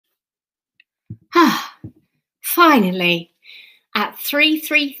finally at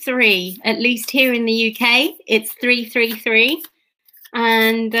 333, at least here in the UK, it's 333.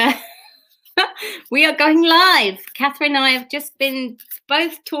 And we are going live. Catherine and I have just been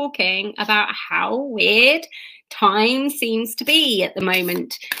both talking about how weird time seems to be at the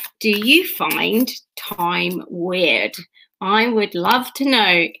moment. Do you find time weird? I would love to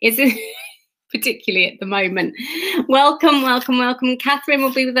know. Is it particularly at the moment? Welcome, welcome, welcome. Catherine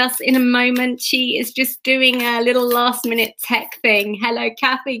will be with us in a moment. She is just doing a little last minute tech thing. Hello,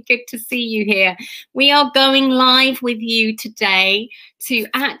 Kathy. Good to see you here. We are going live with you today to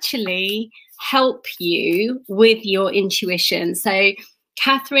actually help you with your intuition. So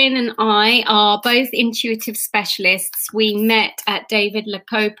Catherine and I are both intuitive specialists. We met at David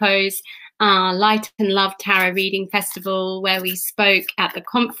Lacopo's Light and Love Tarot Reading Festival, where we spoke at the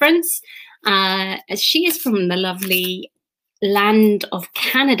conference. She is from the lovely land of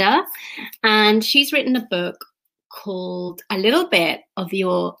Canada, and she's written a book called A Little Bit of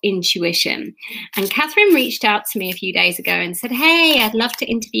Your Intuition. And Catherine reached out to me a few days ago and said, hey, I'd love to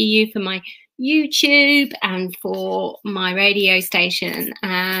interview you for my YouTube and for my radio station.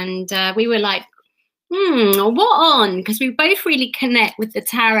 And we were like, what on? Because we both really connect with the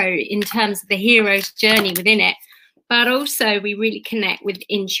tarot in terms of the hero's journey within it. But also we really connect with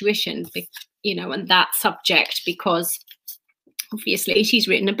intuition, you know, and that subject, because obviously she's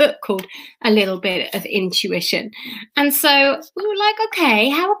written a book called A Little Bit of Intuition. And so we were like, okay,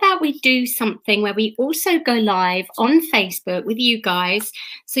 how about we do something where we also go live on Facebook with you guys,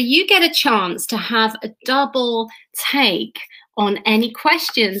 so you get a chance to have a double take on any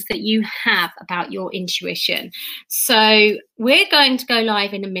questions that you have about your intuition. So we're going to go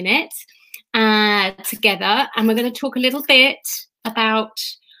live in a minute together, and we're going to talk a little bit about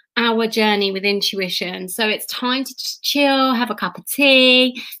our journey with intuition. So it's time to just chill, have a cup of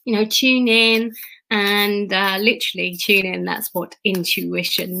tea, you know, tune in and literally tune in. That's what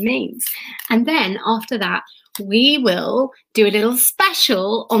intuition means. And then after that, we will do a little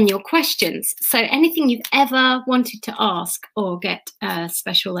special on your questions. So anything you've ever wanted to ask or get a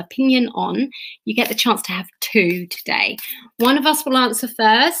special opinion on, you get the chance to have two today. One of us will answer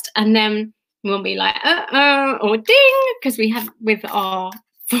first, and then we'll be like, or ding, because we have with our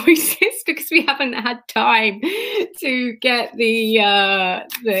voices, because we haven't had time to get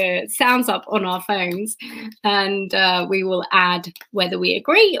the sounds up on our phones, and we will add whether we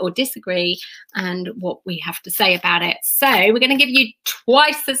agree or disagree and what we have to say about it. So we're going to give you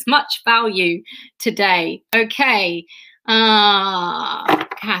twice as much value today. Okay.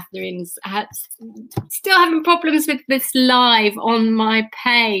 Catherine's still having problems with this live on my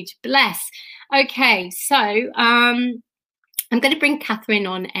page. Bless. Okay, so I'm going to bring Catherine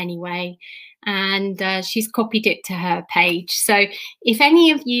on anyway, and she's copied it to her page. So if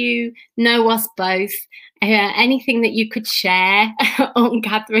any of you know us both, anything that you could share on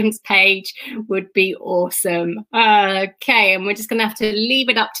Catherine's page would be awesome. Okay, and we're just going to have to leave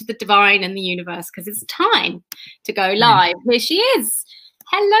it up to the divine and the universe, because it's time to go live. Here she is.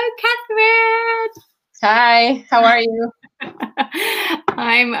 Hello, Catherine. Hi, how are you?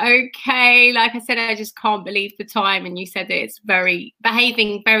 I'm okay. Like I said, I just can't believe the time, and you said that it's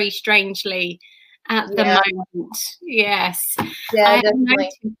behaving very strangely at the moment. Yes. Yeah, I definitely.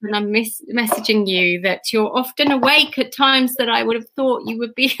 noticed when I'm messaging you that you're often awake at times that I would have thought you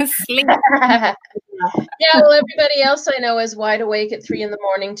would be asleep. Yeah, well, everybody else I know is wide awake at 3 in the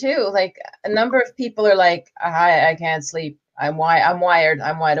morning too. Like a number of people are like, I can't sleep. I'm wired.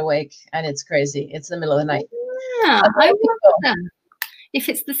 I'm wide awake, and it's crazy. It's the middle of the night. Yeah, I wonder if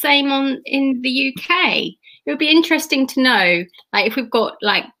it's the same in the UK. It would be interesting to know, like, if we've got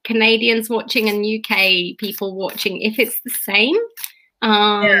like Canadians watching and UK people watching, if it's the same,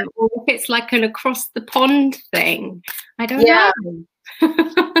 or if it's like an across the pond thing. I don't know.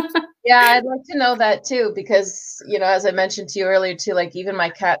 Yeah, I'd like to know that too, because, you know, as I mentioned to you earlier too, like even my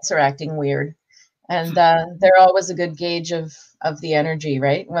cats are acting weird, and they're always a good gauge of the energy,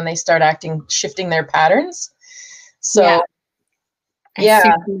 right? When they start shifting their patterns. So yeah,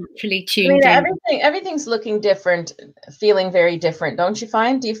 supernaturally tuned in. Everything's looking different, feeling very different, don't you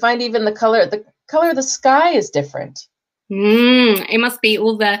find? Do you find even the color of the sky is different? It must be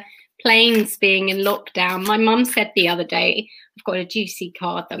all the planes being in lockdown. My mum said the other day, I've got a juicy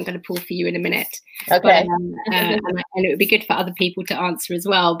card that I'm going to pull for you in a minute. Okay. But, and it would be good for other people to answer as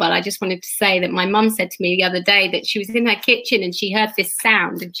well. But I just wanted to say that my mum said to me the other day that she was in her kitchen and she heard this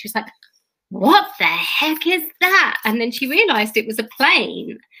sound, and she was like, what the heck is that? And then she realized it was a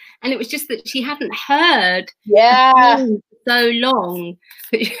plane, and it was just that she hadn't heard for so long.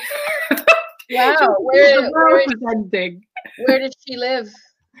 Wow. Where did she live?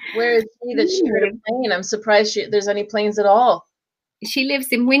 Where is she that she heard a plane? I'm surprised there's any planes at all. She lives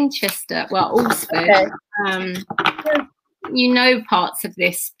in Winchester, well, Alsford. Okay. You know parts of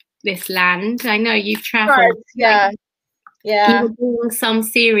this land. I know you've traveled. Yeah. You were doing some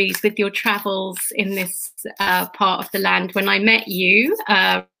series with your travels in this part of the land when I met you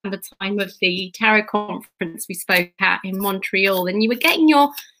around the time of the tarot conference we spoke at in Montreal, and you were getting your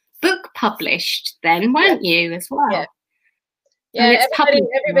book published then, weren't you, as well? Yeah,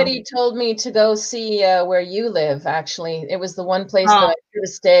 everybody told me to go see where you live, actually. It was the one place that I could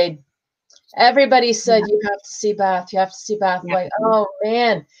have stayed. Everybody said, you have to see Bath, you have to see Bath. Like, oh,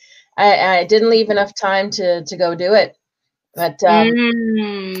 man. I didn't leave enough time to go do it. But, yeah.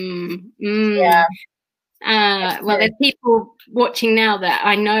 Well, there's people watching now that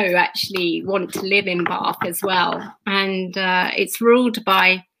I know actually want to live in Bath as well. And it's ruled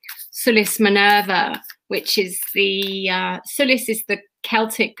by Sulis Minerva, which is Sulis is the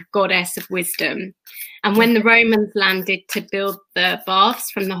Celtic goddess of wisdom. And when the Romans landed to build the baths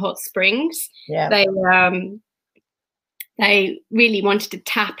from the hot springs, they really wanted to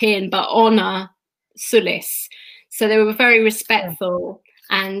tap in but honor Sulis. So they were very respectful,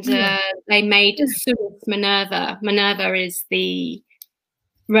 and they made Sulis Minerva. Minerva is the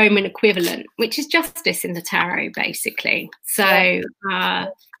Roman equivalent, which is justice in the tarot, basically. So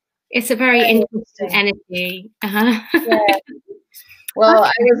it's a very interesting energy.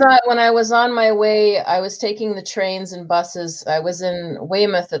 Well, when I was on my way, I was taking the trains and buses. I was in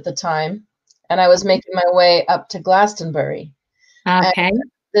Weymouth at the time, and I was making my way up to Glastonbury. Okay. And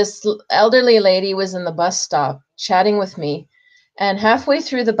this elderly lady was in the bus stop chatting with me, and halfway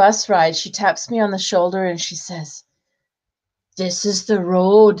through the bus ride, she taps me on the shoulder and she says, "This is the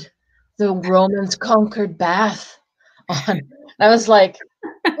road the Romans conquered Bath on." I was like,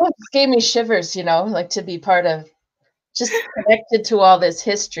 it gave me shivers, like to be part of, just connected to all this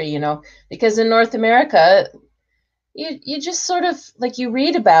history, because in North America, you just sort of like, you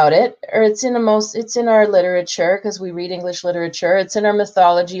read about it, or it's in our literature, because we read English literature. It's in our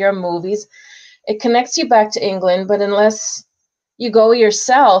mythology, our movies. It connects you back to England, but unless you go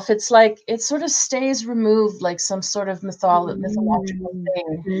yourself, it's like it sort of stays removed, like some sort of mythological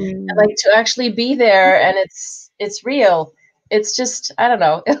thing. And like to actually be there and it's real. It's just, I don't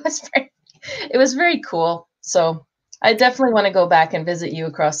know. It was very cool. So I definitely want to go back and visit you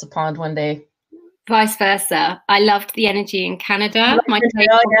across the pond one day. Vice versa. I loved the energy in Canada. My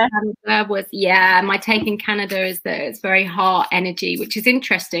take on Canada was, my take in Canada is that it's very heart energy, which is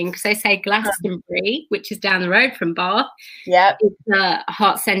interesting because they say Glastonbury, which is down the road from Bath, is the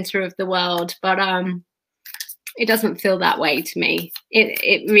heart center of the world. But it doesn't feel that way to me.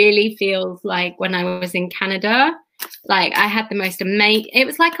 It really feels like when I was in Canada, like I had the most amazing, it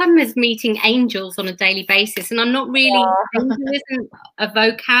was like I was meeting angels on a daily basis, and I'm not really, angel isn't a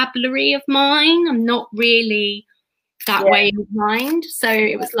vocabulary of mine. I'm not really that way inclined. So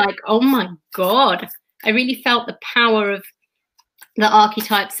it was like, oh my God, I really felt the power of the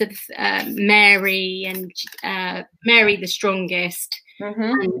archetypes of Mary and Mary the strongest.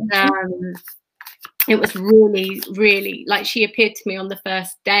 And it was really, really, like she appeared to me on the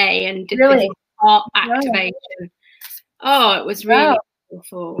first day and did this heart activation. Oh, it was really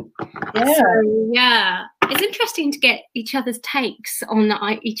beautiful. So, it's interesting to get each other's takes on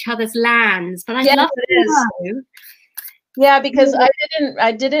each other's lands, but I love it. Yeah, because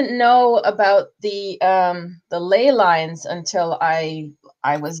I didn't know about the ley lines until I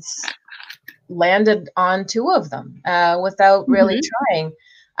was landed on two of them without really trying.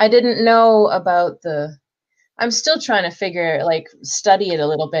 I didn't know about I'm still trying to study it a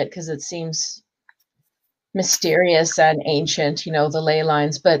little bit because it seems mysterious and ancient, the ley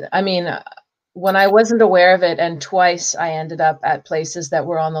lines. But I mean, when I wasn't aware of it, and twice I ended up at places that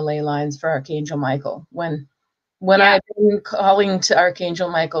were on the ley lines for Archangel Michael. When I've been calling to Archangel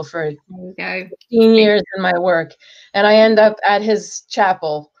Michael for 15 years in my work, and I end up at his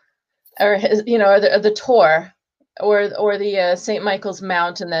chapel, or his, or the Tor, or the St. Michael's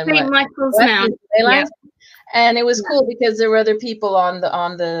Mount, and then St. Michael's Mount. And it was cool because there were other people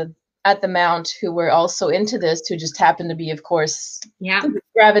at the Mount who were also into this, who just happened to be, of course,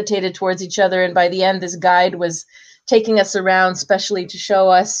 gravitated towards each other. And by the end, this guide was taking us around specially to show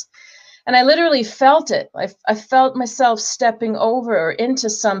us. And I literally felt it. I felt myself stepping over or into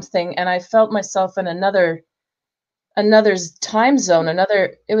something, and I felt myself in another time zone.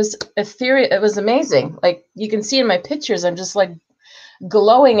 It was ethereal. It was amazing. Like you can see in my pictures, I'm just like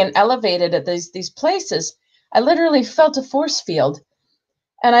glowing and elevated at these places. I literally felt a force field.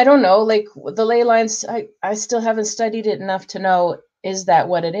 And I don't know, like the ley lines, I still haven't studied it enough to know, is that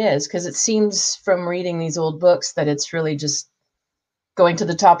what it is? Because it seems from reading these old books that it's really just going to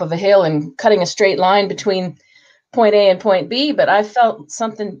the top of a hill and cutting a straight line between point A and point B, but I felt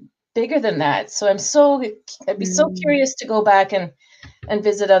something bigger than that. So I'd be so curious to go back and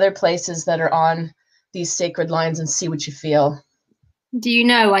visit other places that are on these sacred lines and see what you feel. Do you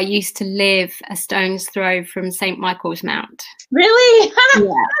know I used to live a stone's throw from St. Michael's Mount? Really? Yeah.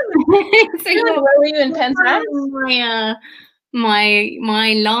 So where were you in Penzance?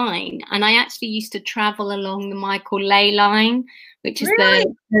 My line, and I actually used to travel along the Michael Ley line, which is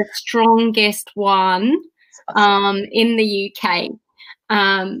the strongest one in the UK.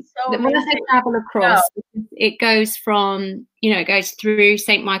 When I say travel across, it goes from, it goes through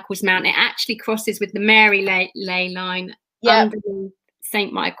St. Michael's Mount. It actually crosses with the Mary Ley line underneath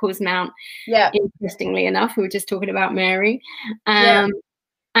St. Michael's Mount. Yeah. Interestingly enough, we were just talking about Mary.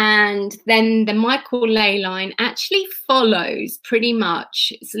 And then the Michael Ley line actually follows pretty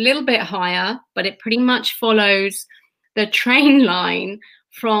much, it's a little bit higher, but it pretty much follows the train line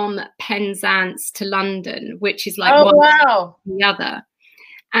from Penzance to London, which is like the other.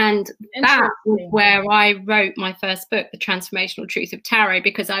 And that was where I wrote my first book, The Transformational Truth of Tarot,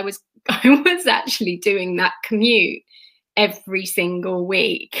 because I was actually doing that commute every single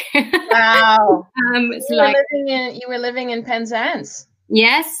week. Wow. You were living in Penzance.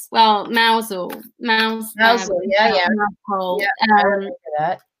 Yes, well, Mousehole, yeah.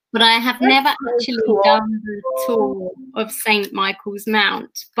 But I have never actually done the tour of St. Michael's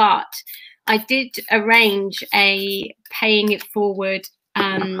Mount, but I did arrange a Paying It Forward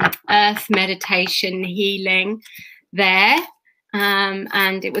earth meditation healing there,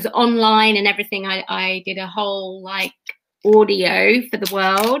 and it was online and everything. I did a whole audio for the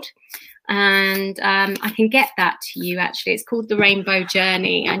world. And I can get that to you, actually. It's called The Rainbow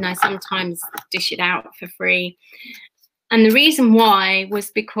Journey, and I sometimes dish it out for free. And the reason why was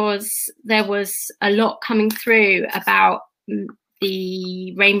because there was a lot coming through about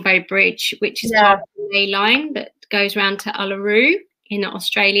the Rainbow Bridge, which is part of the ley line that goes around to Uluru in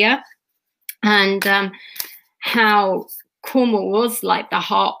Australia, and how Cornwall was like the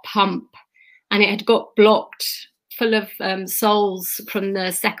heart pump, and it had got blocked full of souls from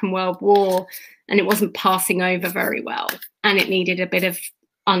the Second World War, and it wasn't passing over very well, and it needed a bit of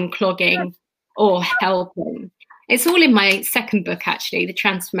unclogging or helping. It's all in my second book, actually, The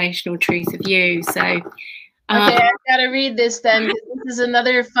Transformational Truth of You. So okay, I gotta read this then. This is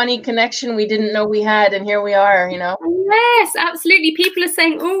another funny connection we didn't know we had, and here we are, Yes, absolutely. People are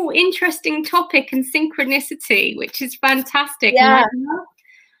saying, oh, interesting topic and synchronicity, which is fantastic. Yeah. And I'd love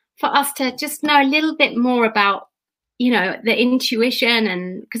for us to just know a little bit more about the intuition,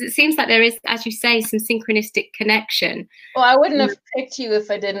 and because it seems like there is, as you say, some synchronistic connection. Well, I wouldn't have picked you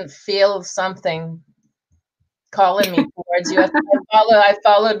if I didn't feel something calling me towards you. I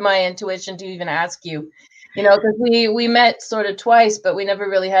followed my intuition to even ask you, because we met sort of twice, but we never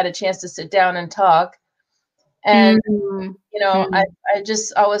really had a chance to sit down and talk. And, I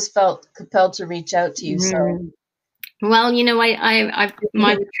just always felt compelled to reach out to you. So. Well,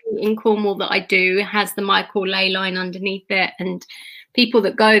 my retreat in Cornwall that I do has the Michael Ley line underneath it, and people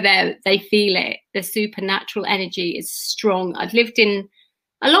that go there, they feel it. The supernatural energy is strong. I've lived in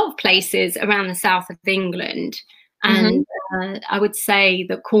a lot of places around the south of England, and I would say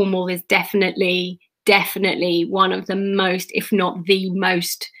that Cornwall is definitely one of the most, if not the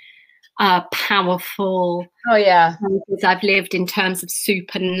most, powerful places I've lived in terms of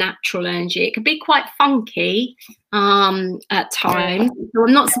supernatural energy. It can be quite funky at times, so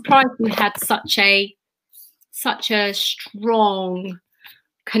I'm not surprised we had such a strong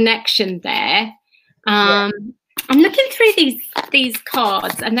connection there. I'm looking through these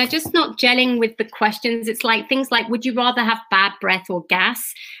cards, and they're just not gelling with the questions. It's like things like, would you rather have bad breath or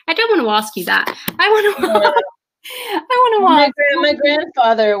gas? I don't want to ask you that. I want to My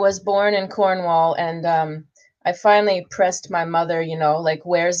grandfather was born in Cornwall, and I finally pressed my mother,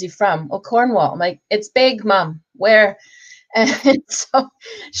 where is he from? Oh, Cornwall. I'm like, it's big, Mom. Where? And so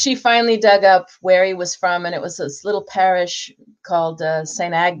she finally dug up where he was from, and it was this little parish called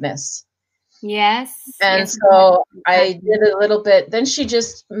St. Agnes. Yes. And so I did a little bit. Then she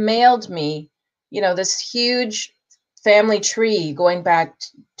just mailed me, this huge family tree going back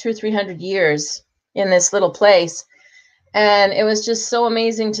 200 or 300 years in this little place. And it was just so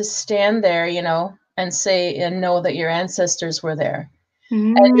amazing to stand there, and say and know that your ancestors were there.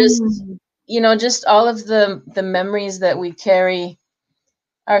 And just all of the memories that we carry,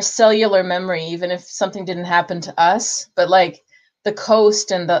 our cellular memory, even if something didn't happen to us, but like the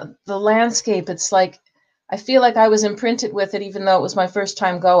coast and the landscape, it's like I feel like I was imprinted with it, even though it was my first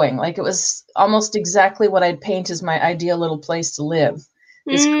time going. Like it was almost exactly what I'd paint as my ideal little place to live.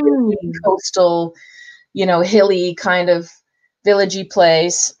 This coastal, hilly kind of villagey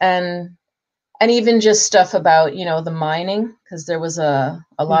place, and even just stuff about, you know, the mining, because there was a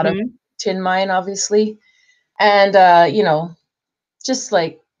lot of tin mine, obviously, and you know, just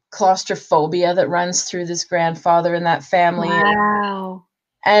like claustrophobia that runs through this grandfather and that family. Wow.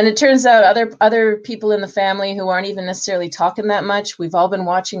 And it turns out other people in the family who aren't even necessarily talking that much, we've all been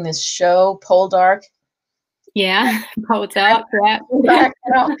watching this show, Poldark. Yeah, Poldark, yeah.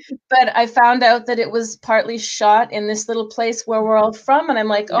 You know? But I found out that it was partly shot in this little place where we're all from. And I'm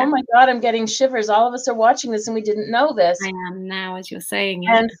like, oh my God, I'm getting shivers. All of us are watching this and we didn't know this. I am now, as you're saying it.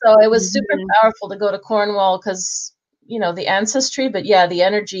 And so it was super powerful to go to Cornwall because, you know, the ancestry, but yeah, the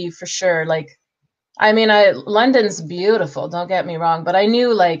energy for sure. Like, I mean, London's beautiful, don't get me wrong, but I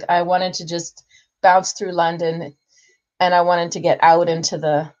knew like I wanted to just bounce through London, and I wanted to get out into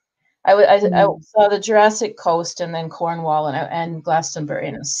the, I saw the Jurassic Coast and then Cornwall and Glastonbury,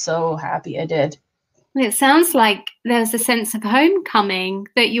 and I was so happy I did. It sounds like there's a sense of homecoming,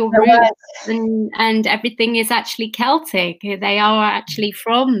 that your roots and everything is actually Celtic. They are actually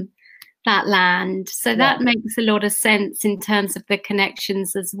from that land. So that makes a lot of sense in terms of the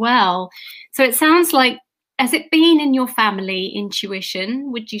connections as well. So it sounds like, has it been in your family,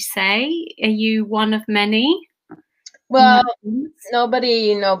 intuition, would you say? Are you one of many? Well,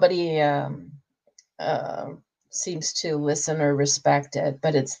 nobody seems to listen or respect it,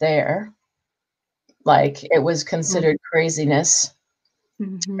 but it's there. Like, it was considered craziness,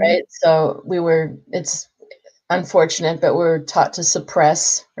 right? So it's unfortunate, but we're taught to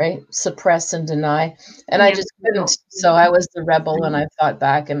suppress, right? Suppress and deny. And I just couldn't. So I was the rebel, and I fought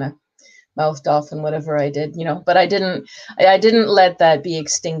back and I mouthed off and whatever I did, you know, but I didn't let that be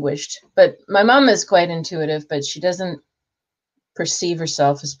extinguished. But my mom is quite intuitive, but she doesn't perceive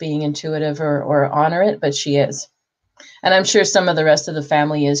herself as being intuitive or honor it, but she is. And I'm sure some of the rest of the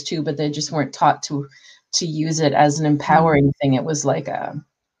family is too, but they just weren't taught to use it as an empowering thing. It was like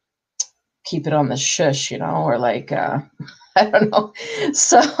keep it on the shush, you know, or like I don't know.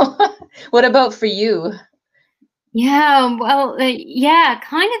 So what about for you? Yeah, well, yeah,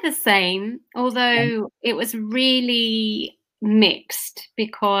 kind of the same, although it was really mixed,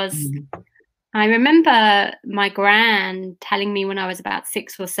 because I remember my gran telling me when I was about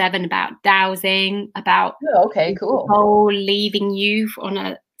 6 or 7 about dowsing, about cool. whole leaving you on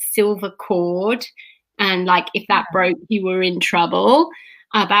a silver cord, and like if that broke, you were in trouble,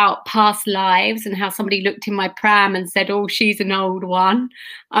 about past lives and how somebody looked in my pram and said, "Oh, she's an old one."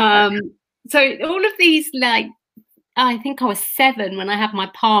 So all of these, like, I think I was 7 when I had my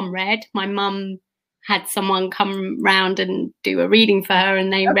palm read. My mum had someone come round and do a reading for her,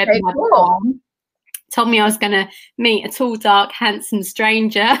 and they read my palm. Told me I was going to meet a tall, dark, handsome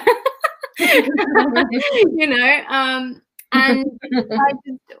stranger. You know, and I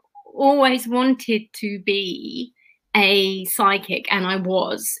just always wanted to be a psychic, and I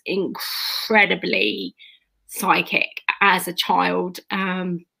was incredibly psychic as a child.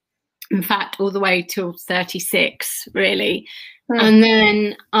 In fact, all the way till 36, really. And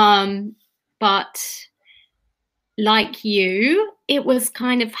then, but like you, it was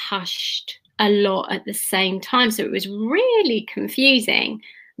kind of hushed a lot at the same time. So it was really confusing.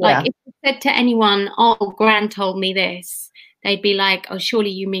 Like if you said to anyone, "Oh, Gran told me this," they'd be like, "Oh, surely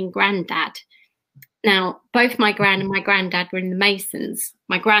you mean Granddad." Now, both my Gran and my Granddad were in the Masons.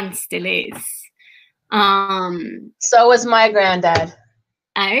 My Gran still is. So was my Granddad.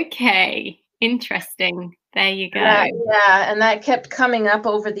 Okay, interesting. There you go. Yeah, and that kept coming up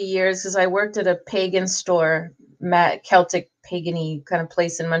over the years because I worked at a pagan store, Celtic pagan-y kind of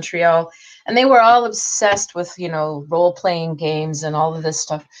place in Montreal, and they were all obsessed with, you know, role-playing games and all of this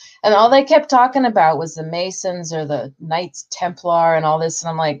stuff. And all they kept talking about was the Masons or the Knights Templar and all this. And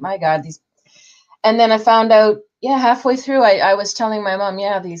I'm like, my God, these. And then I found out, halfway through, I was telling my mom,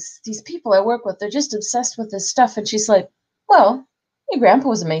 these people I work with, they're just obsessed with this stuff. And she's like, well, your grandpa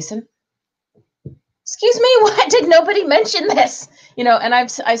was a Mason. Excuse me, why did nobody mention this? You know, and I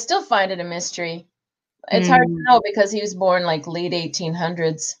still find it a mystery. It's hard to know because he was born like late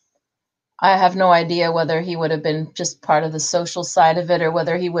 1800s. I have no idea whether he would have been just part of the social side of it or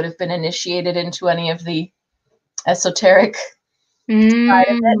whether he would have been initiated into any of the esoteric side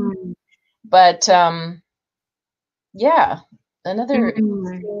of it. But another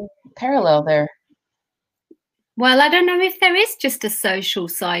parallel there. Well, I don't know if there is just a social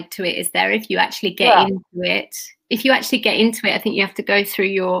side to it, is there? If you actually get into it. If you actually get into it, I think you have to go through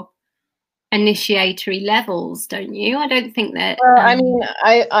your initiatory levels, don't you? I don't think that. Well, I mean,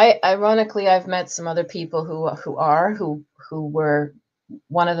 I ironically, I've met some other people who were.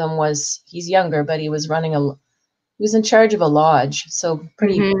 One of them he's younger, but he was in charge of a lodge, so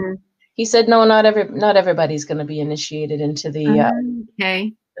pretty. he said, no, not everybody's going to be initiated into the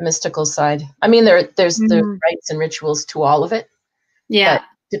Okay. the mystical side. I mean, there's rites and rituals to all of it, Yeah. but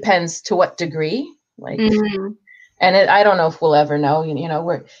depends to what degree. Like, Mm. and I don't know if we'll ever know. You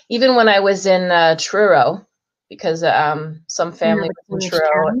know, even when I was in Truro, because some family was in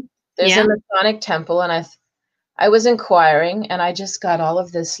Truro, there's a Masonic temple, and I was inquiring, and I just got all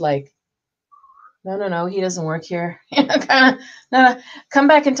of this like, no, he doesn't work here. Kind of, no, come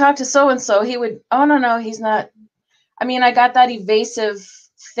back and talk to so and so. He would, oh no, he's not. I mean, I got that evasive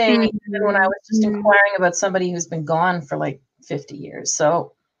thing even when I was just inquiring about somebody who's been gone for like 50 years.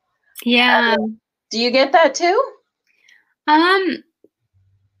 So, yeah. Do you get that too?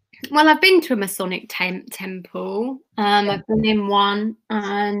 Well, I've been to a Masonic temple. I've been in one,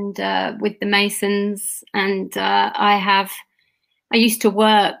 and with the Masons, and I used to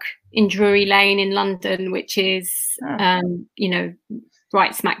work in Drury Lane in London, which is, you know,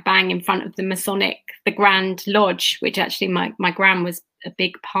 right smack bang in front of the Grand Lodge, which actually my gran was a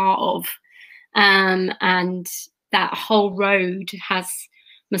big part of. And that whole road has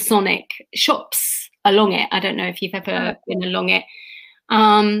Masonic shops along it. I don't know if you've ever been along it.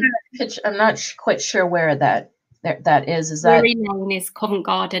 I'm not quite sure where that is. Is that Drury Lane is Covent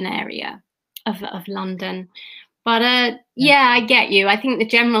Garden area of London. But yeah, I get you. I think the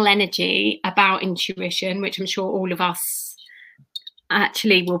general energy about intuition, which I'm sure all of us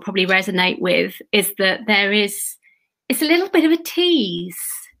actually will probably resonate with, is that it's a little bit of a tease,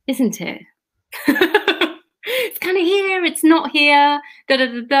 isn't it? It's kind of here, it's not here, da da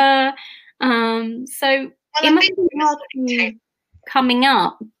da da. So it must be hard for you coming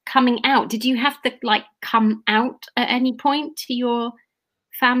out. Did you have to like come out at any point to your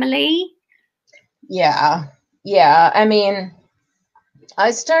family? Yeah. I mean,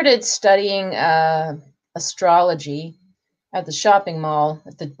 I started studying astrology at the shopping mall,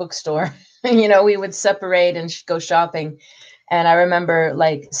 at the bookstore. You know, we would separate and go shopping. And I remember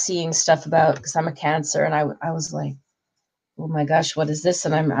like seeing stuff about, because I'm a Cancer, and I was like, oh my gosh, what is this?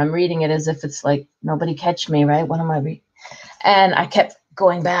 And I'm reading it as if it's like, nobody catch me, right? What am I reading? And I kept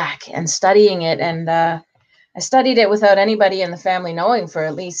going back and studying it. And I studied it without anybody in the family knowing for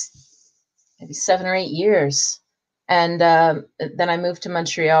at least maybe 7 or 8 years. And then I moved to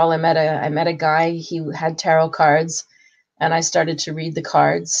Montreal. I met a guy. He had tarot cards, and I started to read the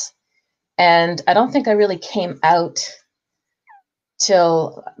cards. And I don't think I really came out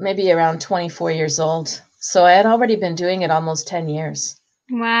till maybe around 24 years old. So I had already been doing it almost 10 years.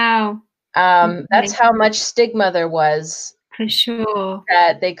 Wow. That's how much stigma there was. For sure.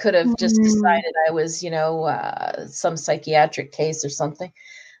 That they could have just decided I was, you know, some psychiatric case or something.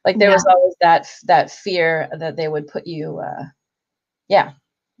 Like there was always that fear that they would put you.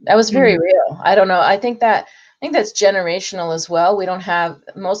 That was very real. I don't know. I think that's generational as well. We don't have,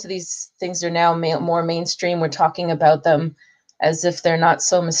 most of these things are now more mainstream. We're talking about them as if they're not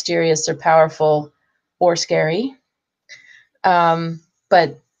so mysterious or powerful or scary.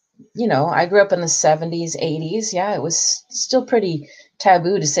 But you know, I grew up in the 70s, 80s. Yeah, it was still pretty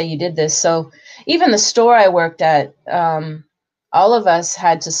taboo to say you did this. So even the store I worked at, all of us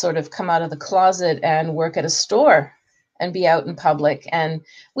had to sort of come out of the closet and work at a store and be out in public. And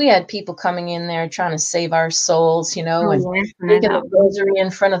we had people coming in there trying to save our souls, you know, and taking the rosary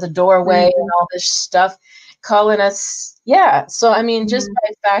in front of the doorway and all this stuff, calling us. Yeah. So, I mean, just by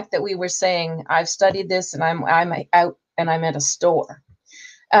the fact that we were saying, I've studied this and I'm out and I'm at a store,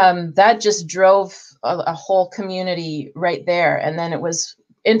 that just drove a whole community right there. And then it was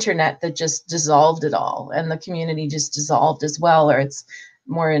internet that just dissolved it all, and the community just dissolved as well, or it's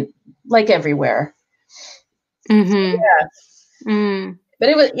more like everywhere. So, but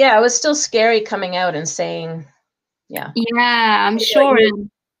it was still scary coming out and saying, I'm sure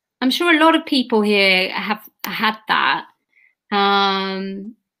a lot of people here have had that.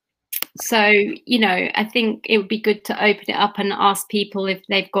 So, you know, I think it would be good to open it up and ask people if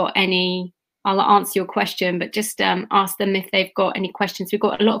they've got any. I'll answer your question, but just ask them if they've got any questions. We've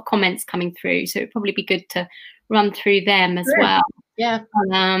got a lot of comments coming through, so it'd probably be good to run through them as well. Yeah.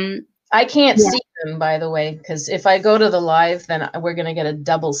 I can't see them, by the way, because if I go to the live, then we're going to get a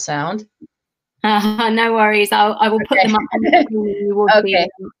double sound. No worries. I will put them up on the screen. You will see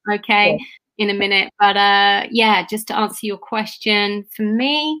them, in a minute. But yeah, just to answer your question, for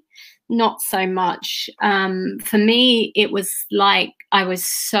me, not so much. For me, it was like I was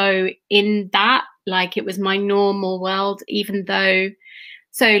so in that, like it was my normal world, even though,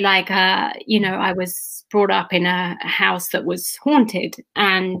 so like, you know, I was brought up in a house that was haunted,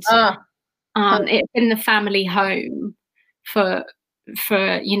 and it's in the family home for,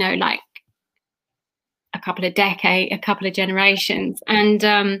 you know, like a couple of generations.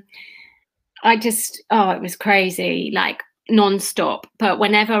 And I just, oh, it was crazy, like non-stop. But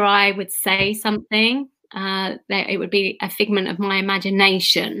whenever I would say something, it would be a figment of my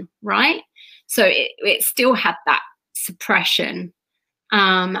imagination, right? So it still had that suppression.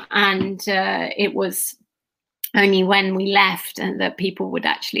 And it was only when we left and that people would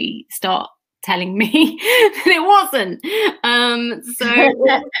actually start telling me that it wasn't. So it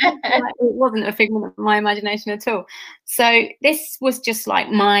wasn't a figment of my imagination at all. So this was just like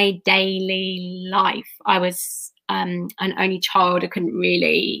my daily life. I was an only child. I couldn't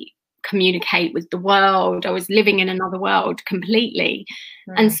really communicate with the world. I was living in another world completely.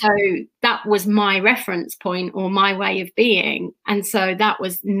 And so that was my reference point or my way of being. And so that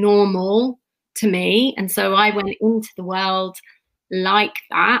was normal to me. And so I went into the world like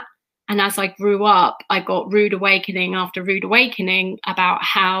that. And as I grew up, I got rude awakening after rude awakening about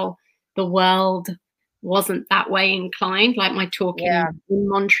how the world wasn't that way inclined. Like my talk in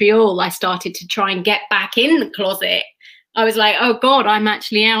Montreal, I started to try and get back in the closet. I was like, oh God, I'm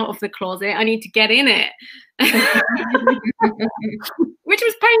actually out of the closet. I need to get in it. Which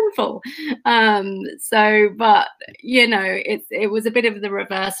was painful. But you know, it was a bit of the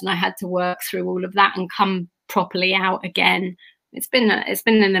reverse, and I had to work through all of that and come properly out again. It's been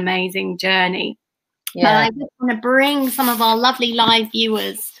an amazing journey. Yeah. But I just want to bring some of our lovely live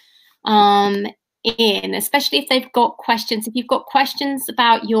viewers in, especially if they've got questions. If you've got questions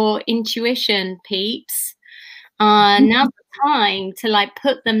about your intuition, peeps, now's the time to like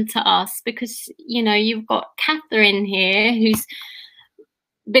put them to us, because you know you've got Catharine here who's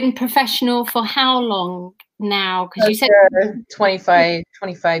been professional for how long now? Because you said 25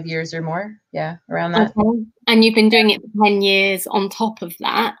 years or more. Yeah, around that. Okay. And you've been doing it for 10 years on top of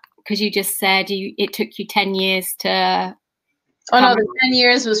that, because you just said it took you 10 years to... Oh no, the 10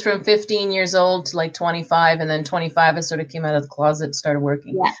 years was from 15 years old to like 25, and then 25 I sort of came out of the closet, started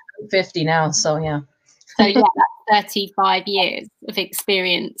working. Yeah. I'm 50 now, so yeah. So yeah, that's 35 years of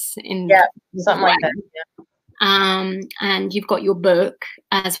experience in something like that. Yeah. And you've got your book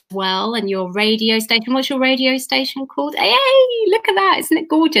as well, and your radio station. What's your radio station called? Hey, look at that. Isn't it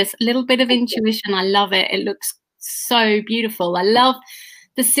gorgeous? A little bit of intuition. I love it. It looks so beautiful. I love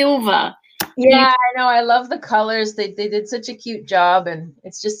the silver. Yeah, I know. I love the colors. They did such a cute job, and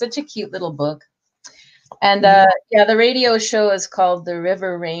it's just such a cute little book. And yeah, the radio show is called The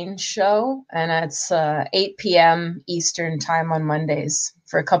River Rain Show, and it's 8 p.m. Eastern time on Mondays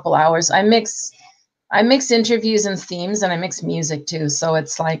for a couple hours. I mix interviews and themes, and I mix music too. So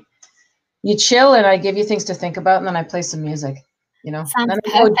it's like you chill, and I give you things to think about, and then I play some music. You know, sounds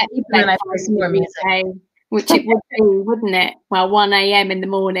perfect. And then I play some more music. Which it would be, wouldn't it? Well, 1 a.m. in the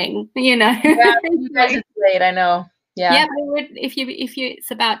morning, you know. Yeah, you guys it's late, I know. Yeah. Yeah, but if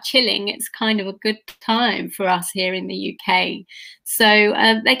it's about chilling, it's kind of a good time for us here in the UK. So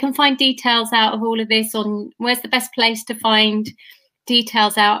they can find details out of all of this on... Where's the best place to find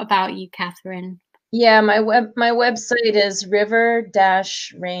details out about you, Catharine? Yeah, my website is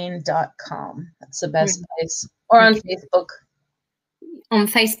river-rain.com. That's the best place. Or on Facebook. On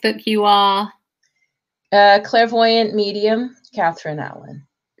Facebook, you are... clairvoyant medium, Catharine Allan.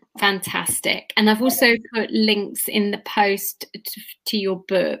 Fantastic. And I've also put links in the post to your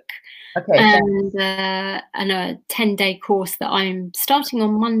book. Okay. And a 10-day course that I'm starting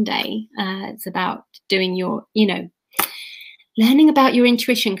on Monday. It's about doing your, you know, learning about your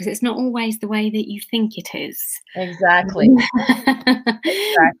intuition, because it's not always the way that you think it is. Exactly.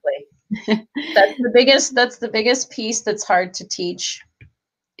 Exactly. That's the biggest piece that's hard to teach.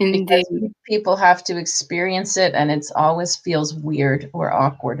 Indeed. Because people have to experience it, and it always feels weird or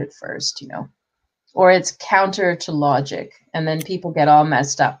awkward at first, you know, or it's counter to logic, and then people get all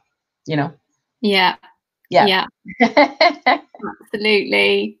messed up, you know. Yeah.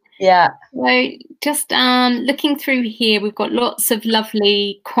 Absolutely. Yeah. So just looking through here, we've got lots of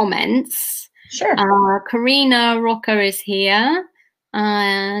lovely comments. Sure. Karina Rocker is here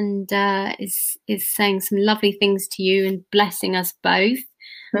and is saying some lovely things to you and blessing us both.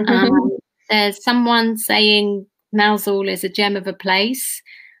 There's someone saying Mousehole is a gem of a place,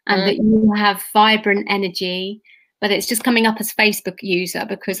 and that you have vibrant energy, but it's just coming up as Facebook user,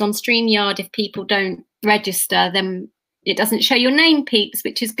 because on StreamYard, if people don't register, then it doesn't show your name, peeps,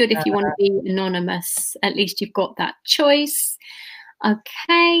 which is good if you want to be anonymous. At least you've got that choice.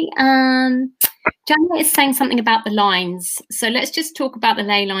 Okay. Janet is saying something about the lines. So let's just talk about the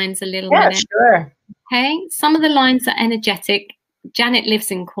ley lines a little minute. Sure. Okay. Some of the lines are energetic. Janet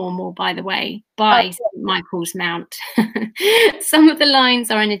lives in Cornwall, by the way, by St. Michael's Mount. Some of the lines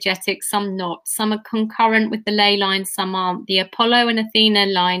are energetic, some not. Some are concurrent with the ley lines, some aren't. The Apollo and Athena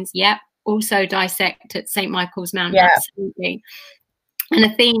lines, also dissect at St. Michael's Mount, absolutely. And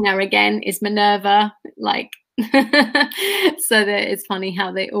Athena again is Minerva, like so that it's funny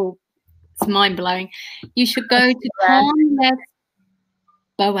how they all, it's mind-blowing. You should go to Carn Les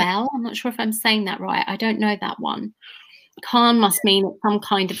Boel. I'm not sure if I'm saying that right. I don't know that one. Carn must mean it's some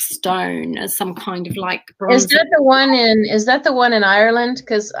kind of stone, as some kind of like bronze. Is that the one in Ireland?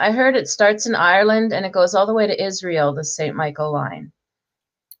 Because I heard it starts in Ireland and it goes all the way to Israel, the St. Michael line.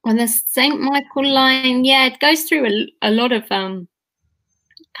 On the St. Michael line, yeah, it goes through a lot of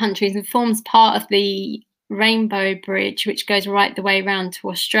countries and forms part of the Rainbow Bridge, which goes right the way around to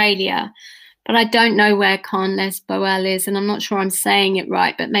Australia. But I don't know where Carn Les Boel is, and I'm not sure I'm saying it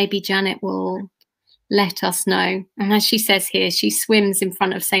right, but maybe Janet will let us know. And as she says here, she swims in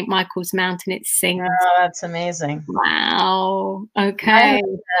front of St. Michael's Mountain. It sings. Oh, that's amazing. Wow. Okay.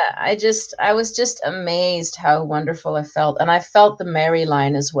 I was just amazed how wonderful I felt. And I felt the Mary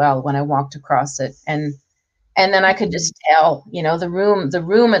line as well when I walked across it. And then I could just tell, you know, the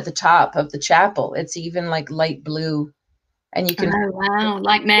room at the top of the chapel, it's even like light blue. And you can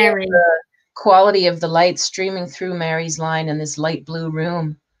like Mary. The quality of the light streaming through Mary's line in this light blue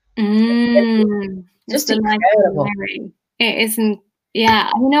room. Just incredible. It isn't, yeah.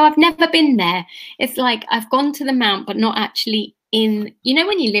 You know, I've never been there. It's like I've gone to the Mount, but not actually in, you know,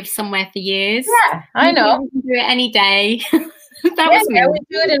 when you live somewhere for years. Yeah, I know. You can do it any day. We do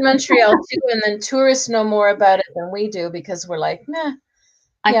it in Montreal too, and then tourists know more about it than we do because we're like, nah.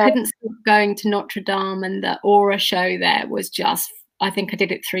 I couldn't stop going to Notre Dame, and the aura show there was just, I think I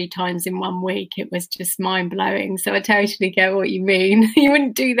did it 3 times in 1 week. It was just mind blowing. So I totally get what you mean. You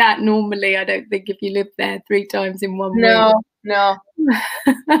wouldn't do that normally, I don't think, if you lived there 3 times in 1 week. No.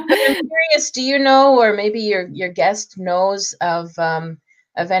 But I'm curious, do you know, or maybe your guest knows of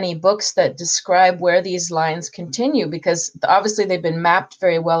any books that describe where these lines continue? Because obviously they've been mapped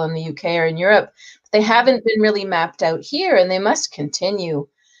very well in the UK or in Europe, but they haven't been really mapped out here, and they must continue.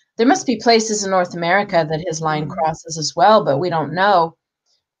 There must be places in North America that his line crosses as well, but we don't know.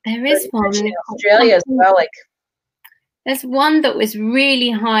 There is one in Australia as well. Like, there's one that was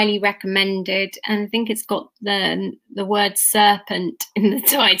really highly recommended, and I think it's got the word serpent in the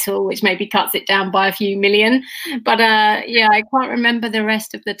title, which maybe cuts it down by a few million. But yeah, I can't remember the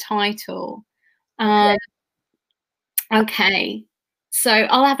rest of the title. Okay, so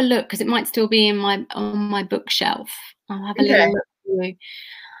I'll have a look because it might still be on my bookshelf. I'll have a little look for you.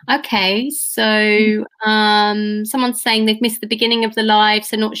 Okay, so someone's saying they've missed the beginning of the live,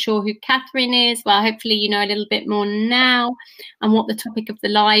 so not sure who Catharine is. Well, hopefully you know a little bit more now and what the topic of the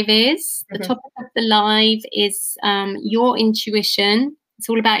live is. The topic of the live is your intuition. It's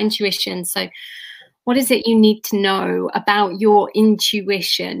all about intuition. So what is it you need to know about your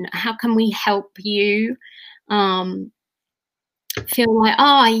intuition? How can we help you feel like,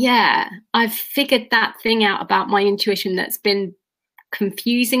 oh, yeah, I've figured that thing out about my intuition that's been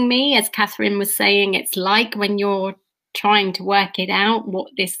confusing me. As Catharine was saying, it's like when you're trying to work it out, what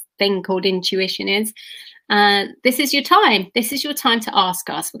this thing called intuition is. This is your time. This is your time to ask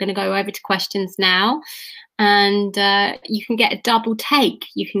us. We're going to go over to questions now, and you can get a double take.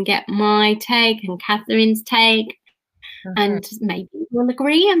 You can get my take and Catharine's take, and maybe we'll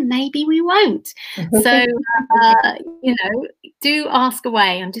agree and maybe we won't. So, you know, do ask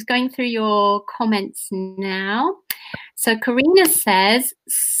away. I'm just going through your comments now. So Karina says,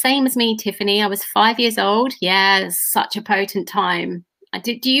 same as me, Tiffany. I was 5 years old. Yeah, such a potent time.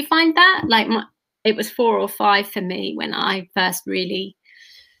 Do you find that? Like, it was 4 or 5 for me when I first really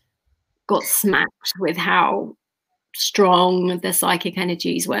got smacked with how strong the psychic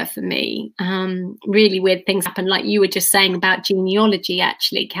energies were for me. Really weird things happen, like you were just saying about genealogy,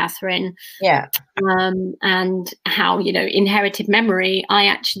 actually, Catharine. Yeah. And how, you know, inherited memory. I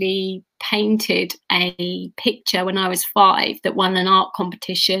actually painted a picture when I was 5 that won an art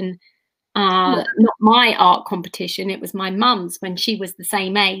competition. Not my art competition, it was my mum's. When she was the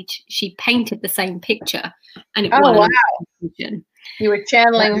same age, she painted the same picture, and it won an art competition. You were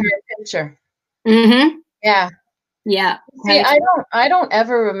channeling her picture. Yeah. Yeah. See, I don't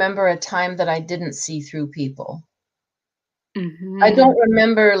ever remember a time that I didn't see through people. I don't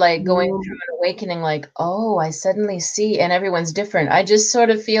remember like going through an awakening like, oh, I suddenly see, and everyone's different. I just sort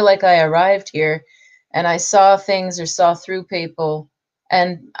of feel like I arrived here and I saw things or saw through people.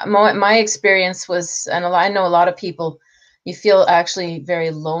 And my experience was, and I know a lot of people, you feel actually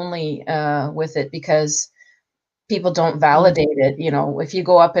very lonely with it because people don't validate it. You know, if you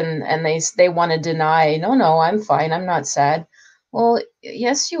go up and they want to deny, no, I'm fine, I'm not sad. Well,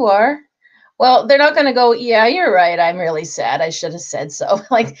 yes, you are. Well, they're not going to go, yeah, you're right, I'm really sad, I should have said so.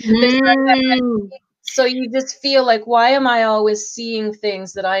 Like, so you just feel like, why am I always seeing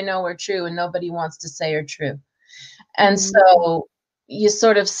things that I know are true and nobody wants to say are true? And so, you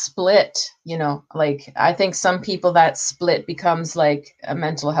sort of split, you know, like I think some people that split becomes like a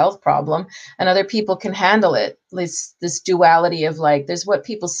mental health problem, and other people can handle it. This duality of like, there's what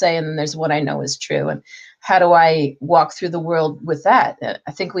people say and then there's what I know is true. And how do I walk through the world with that?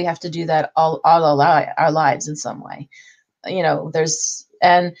 I think we have to do that all our lives in some way. You know,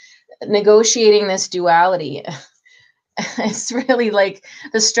 and negotiating this duality, it's really like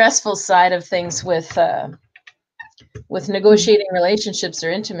the stressful side of things with negotiating relationships or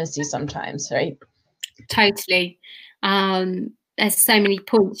intimacy sometimes, right? Totally. There's so many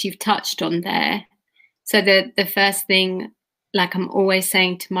points you've touched on there. So the first thing, like I'm always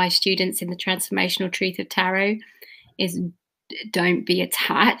saying to my students in the Transformational Truth of Tarot, is don't be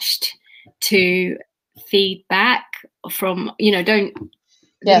attached to feedback from, you know, don't,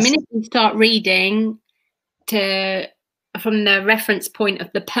 the minute you start reading from the reference point of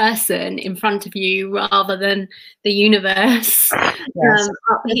the person in front of you rather than the universe up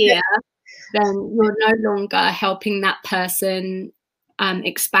here, then you're no longer helping that person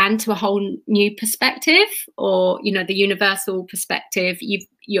expand to a whole new perspective, or, you know, the universal perspective.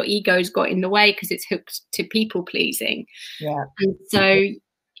 Your ego's got in the way because it's hooked to people pleasing. Yeah. And so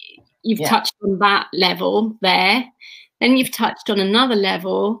you've touched on that level there. Then you've touched on another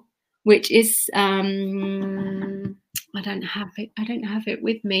level, which is I don't have it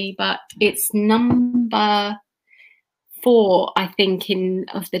with me, but it's number 4, I think,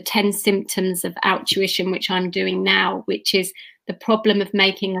 of the 10 symptoms of altruition, which I'm doing now, which is the problem of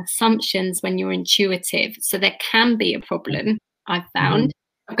making assumptions when you're intuitive. So there can be a problem, I've found,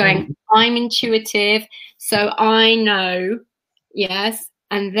 of going, I'm intuitive, so I know, yes,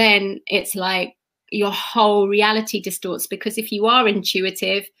 and then it's like your whole reality distorts, because if you are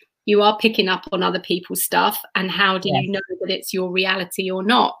intuitive, you are picking up on other people's stuff, and how do you know that it's your reality or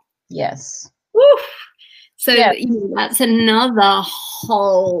not? Yes. Woof. So you know, that's another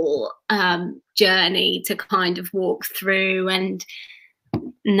whole journey to kind of walk through and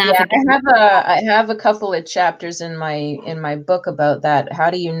navigate. Yeah, I have a couple of chapters in my book about that. How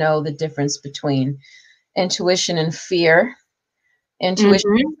do you know the difference between intuition and fear,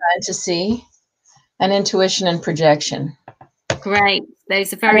 intuition and fantasy, and intuition and projection? Great.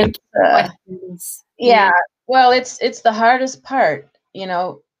 Those are very key questions. Yeah. Well, it's the hardest part, you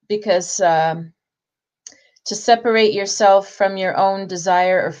know, because to separate yourself from your own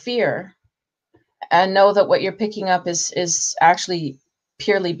desire or fear and know that what you're picking up is actually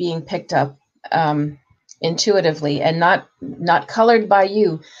purely being picked up intuitively and not colored by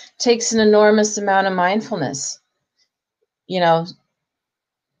you takes an enormous amount of mindfulness, you know.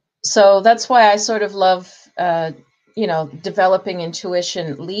 So that's why I sort of love, you know, developing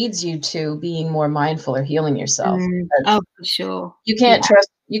intuition leads you to being more mindful or healing yourself. Oh, for sure. You can't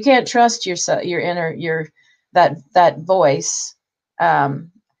trust yourself, that voice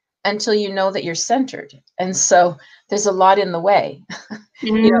until you know that you're centered. And so there's a lot in the way.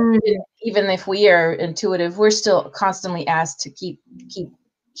 You know, even if we are intuitive, we're still constantly asked to keep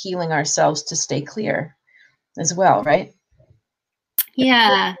healing ourselves to stay clear as well, right?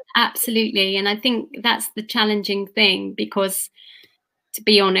 Yeah, absolutely. And I think that's the challenging thing, because to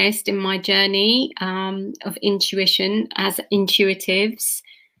be honest, in my journey of intuition, as intuitives,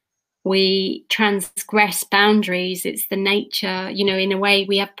 we transgress boundaries. It's the nature, you know, in a way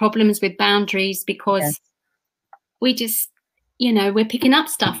we have problems with boundaries because we just, you know, we're picking up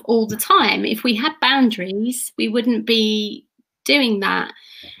stuff all the time. If we had boundaries, we wouldn't be doing that.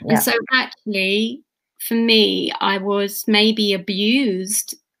 And so actually, for me, I was maybe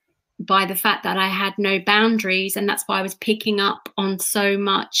abused by the fact that I had no boundaries, and that's why I was picking up on so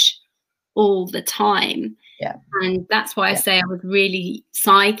much all the time. Yeah. And that's why I say I was really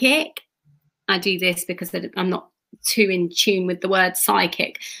psychic. I do this because I'm not too in tune with the word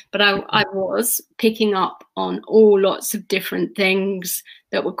psychic, but I was picking up on lots of different things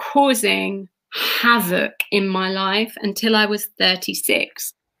that were causing havoc in my life until I was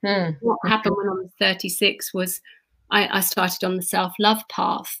 36. What happened when I was 36 was I started on the self-love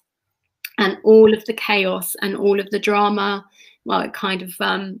path, and all of the chaos and all of the drama, well, it kind of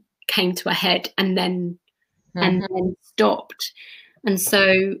came to a head and then stopped. And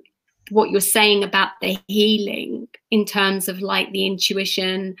so what you're saying about the healing in terms of like the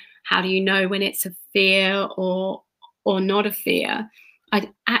intuition, how do you know when it's a fear or not a fear? I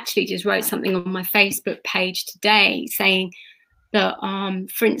actually just wrote something on my Facebook page today saying that,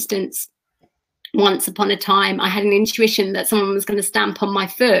 for instance, once upon a time, I had an intuition that someone was going to stamp on my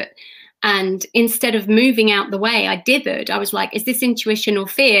foot. And instead of moving out the way, I dithered. I was like, is this intuition or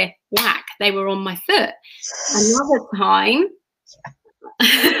fear? Whack, they were on my foot. Another time,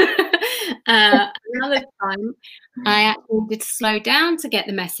 Another time, I actually did slow down to get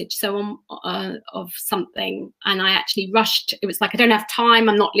the message. So of something, and I actually rushed. It was like, I don't have time.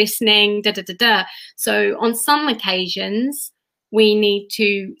 I'm not listening. Da da da da. So on some occasions, we need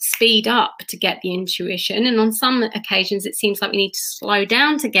to speed up to get the intuition, and on some occasions, it seems like we need to slow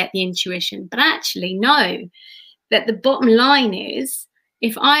down to get the intuition. But actually, no. That the bottom line is,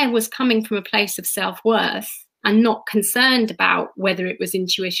 if I was coming from a place of self-worth and not concerned about whether it was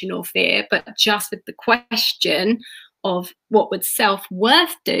intuition or fear, but just with the question of what would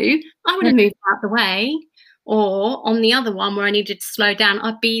self-worth do, I would have moved out the way. Or on the other one where I needed to slow down,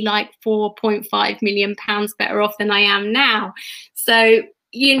 I'd be like 4.5 million pounds better off than I am now. So,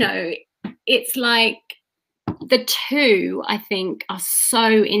 you know, it's like the two, I think, are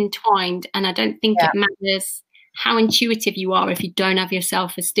so entwined, and I don't think it matters how intuitive you are. If you don't have your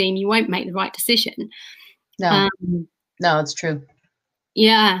self-esteem, you won't make the right decision. No, no, it's true.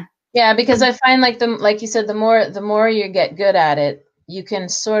 Yeah. Yeah, because I find like you said, the more you get good at it, you can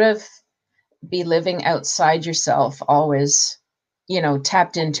sort of be living outside yourself, always, you know,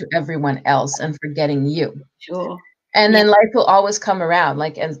 tapped into everyone else and forgetting you. Sure. And then life will always come around,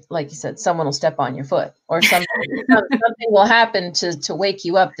 like you said, someone will step on your foot, or something will happen to wake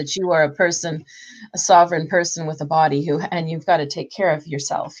you up that you are a person, a sovereign person with a body and you've got to take care of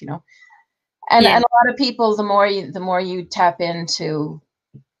yourself, you know. And a lot of people, the more you tap into,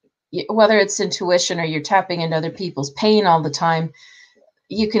 whether it's intuition or you're tapping into other people's pain all the time,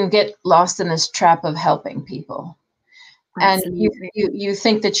 you can get lost in this trap of helping people. Absolutely. And you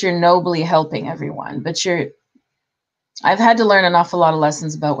think that you're nobly helping everyone, but I've had to learn an awful lot of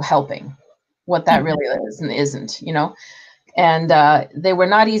lessons about helping, what that really is and isn't, you know, and they were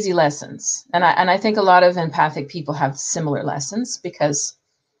not easy lessons. And I think a lot of empathic people have similar lessons, because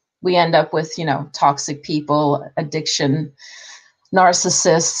we end up with, you know, toxic people, addiction,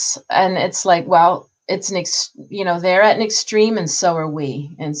 narcissists. And it's like, well, it's you know, they're at an extreme and so are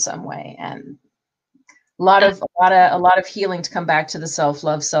we in some way. And a lot of healing to come back to the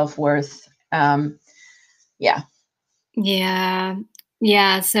self-love, self-worth. Yeah.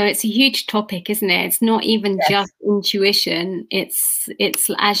 So it's a huge topic, isn't it? It's not even just intuition. It's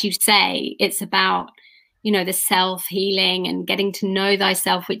as you say, it's about, you know, the self-healing and getting to know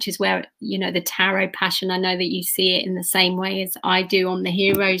thyself, which is where, you know, the tarot passion, I know that you see it in the same way as I do on the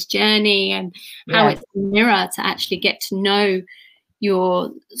hero's journey, and how it's a mirror to actually get to know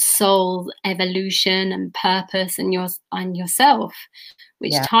your soul evolution and purpose and yourself,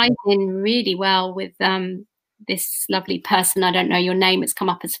 which ties in really well with this lovely person, I don't know your name, it's come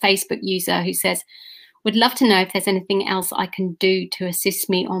up as Facebook user, who says, would love to know if there's anything else I can do to assist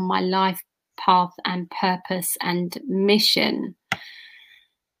me on my life path and purpose and mission.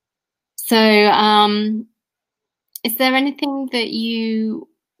 So is there anything that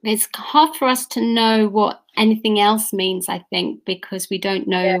it's hard for us to know what anything else means, I think, because we don't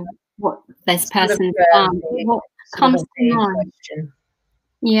know what this person's done. What comes to mind?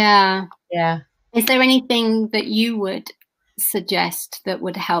 Yeah. Is there anything that you would suggest that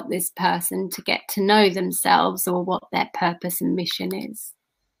would help this person to get to know themselves, or what their purpose and mission is?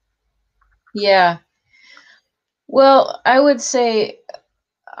 Yeah. Well, I would say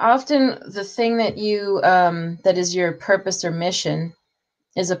often the thing that that is your purpose or mission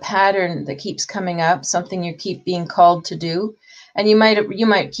is a pattern that keeps coming up, something you keep being called to do, and you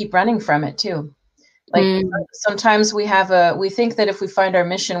might keep running from it too. Like sometimes we think that if we find our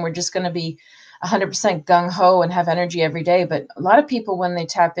mission, we're just going to be 100% gung-ho and have energy every day. But a lot of people, when they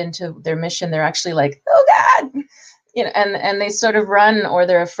tap into their mission, they're actually like, oh God, you know, and they sort of run, or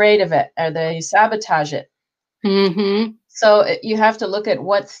they're afraid of it, or they sabotage it. So you have to look at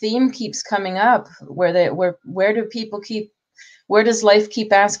what theme keeps coming up, where does life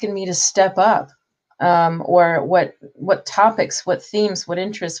keep asking me to step up? Or what topics, what themes, what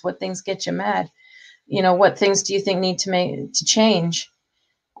interests, what things get you mad? You know, what things do you think need to change?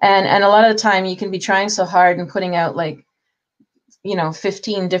 And a lot of the time you can be trying so hard and putting out, like, you know,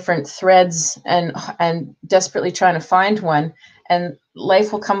 15 different threads and desperately trying to find one, and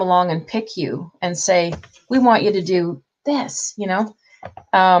life will come along and pick you and say, we want you to do this, you know?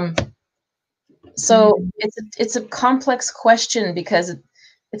 So it's a complex question, because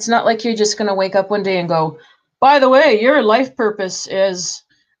it's not like you're just going to wake up one day and go, by the way, your life purpose is,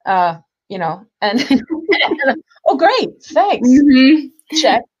 you know, and oh, great, thanks.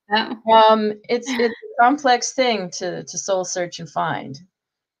 Check. It's a complex thing to soul search and find.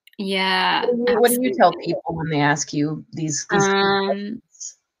 Yeah. What do you tell people when they ask you these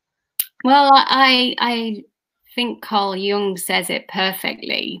questions? Well, I think Carl Jung says it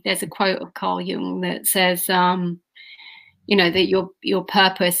perfectly. There's a quote of Carl Jung that says, you know, that your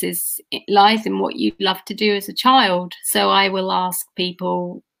purpose lies in what you love to do as a child. So I will ask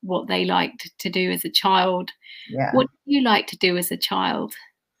people what they liked to do as a child. Yeah. What do you like to do as a child?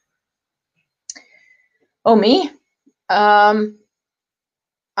 Oh, me? I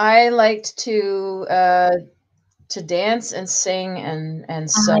liked to dance and sing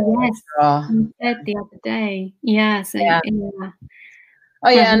and sew and Yes, draw. you said the other day. Yeah, so Yeah. yeah. Oh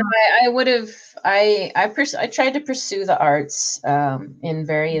yeah, no, I would have. I tried to pursue the arts in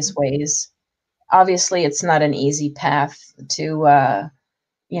various ways. Obviously, it's not an easy path to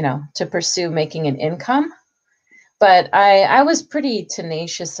to pursue making an income. But I was pretty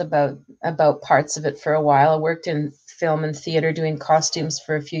tenacious about parts of it for a while. I worked in film and theater doing costumes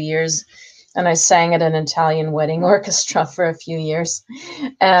for a few years, and I sang at an Italian wedding orchestra for a few years.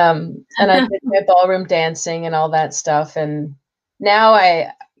 And I did my ballroom dancing and all that stuff. And now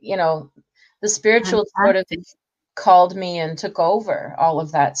the spiritual sort of Fantastic. called me and took over all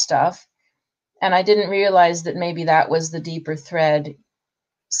of that stuff. And I didn't realize that maybe that was the deeper thread.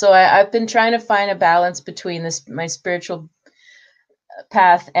 So I've been trying to find a balance between my spiritual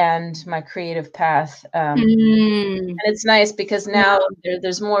path and my creative path. And it's nice because now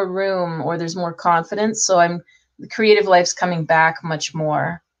there's more room, or there's more confidence. So the creative life's coming back much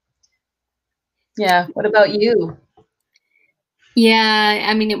more. Yeah. What about you? Yeah,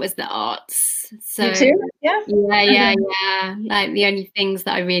 I mean, it was the arts. So You too? Yeah. yeah. Like the only things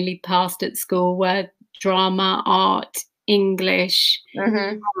that I really passed at school were drama, art, English.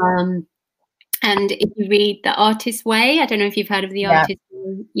 Mm-hmm. And if you read The Artist's Way, I don't know if you've heard of The Yeah. Artist's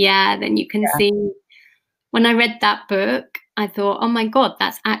Way. Yeah, then you can Yeah. see, when I read that book, I thought, oh my God,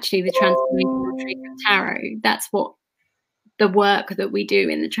 that's actually the transformational truth of tarot. That's what the work that we do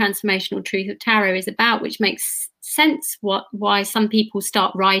in the transformational truth of tarot is about, which makes sense why some people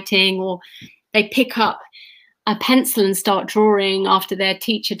start writing, or they pick up a pencil and start drawing after their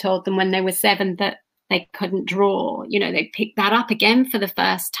teacher told them when they were 7 that they couldn't draw. You know, they pick that up again for the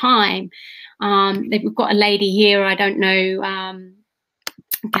first time. We've got a lady here, I don't know,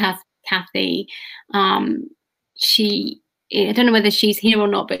 Kathy. I don't know whether she's here or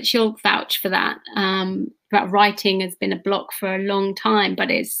not, but she'll vouch for that. About writing has been a block for a long time, but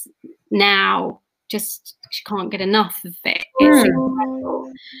it's now just, she can't get enough of it. It's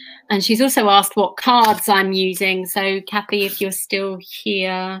incredible. And she's also asked what cards I'm using. So Kathy, if you're still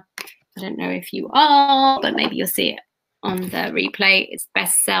here, I don't know if you are, but maybe you'll see it on the replay. It's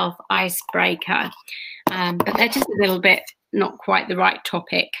Best Self Icebreaker. But they're just a little bit not quite the right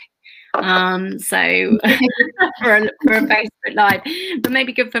topic. So for a Facebook Live, but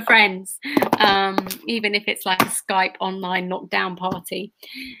maybe good for friends, even if it's like a Skype online lockdown party.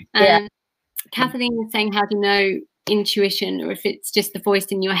 And Catharine was saying, how do you know intuition, or if it's just the voice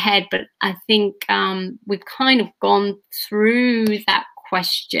in your head? But I think we've kind of gone through that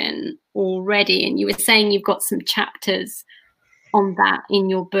question already, and you were saying you've got some chapters on that in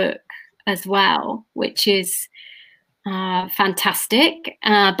your book as well, which is fantastic.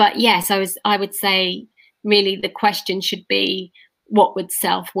 But yes, I would say really the question should be, what would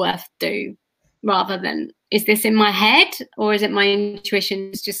self-worth do, rather than, is this in my head, or is it my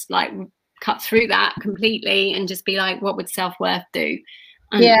intuition just like cut through that completely and just be like, what would self-worth do?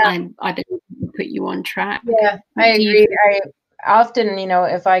 And I believe it put you on track. Yeah, I agree. I often,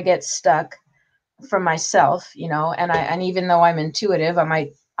 if I get stuck from myself, and even though I'm intuitive, I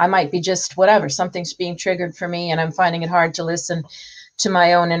might be just whatever, something's being triggered for me and I'm finding it hard to listen to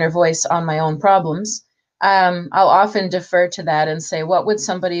my own inner voice on my own problems. I'll often defer to that and say, what would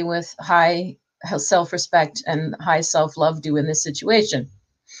somebody with high self-respect and high self-love do in this situation?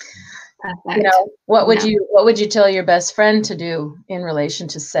 Perfect. What would you tell your best friend to do in relation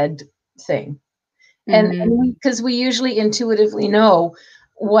to said thing? And because we usually intuitively know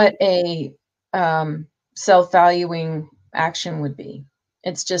what a self-valuing action would be.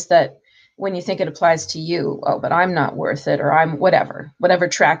 It's just that when you think it applies to you, oh, but I'm not worth it, or I'm whatever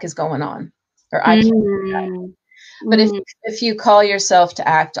track is going on, or I can't do that. But if you call yourself to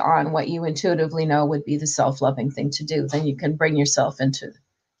act on what you intuitively know would be the self-loving thing to do, then you can bring yourself into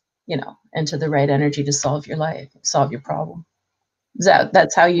the right energy to solve your problem.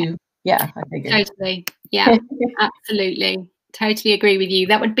 That's how you, I think. Totally. Yeah, absolutely. Totally agree with you.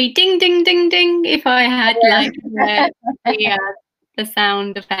 That would be ding, ding, ding, ding if I had like the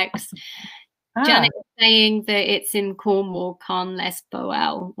sound effects. Janet is saying that it's in Cornwall, Carnles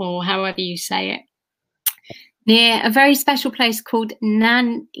Boel, or however you say it, near a very special place called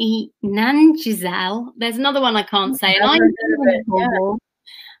Nangisel. There's another one I can't say. And I'm in Cornwall.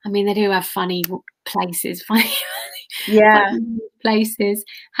 I mean, they do have funny places, funny Yeah. Places.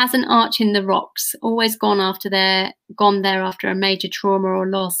 Has an arch in the rocks. Always gone there after a major trauma or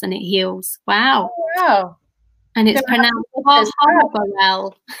loss, and it heals. Wow. Oh, wow. And it's pronounced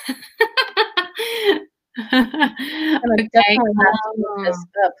Harborel. Okay. Definitely have to look this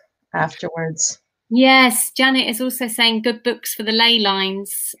up afterwards. Yes, Janet is also saying good books for the ley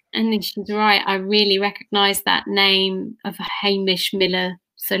lines. And she's right. I really recognize that name of Hamish Miller.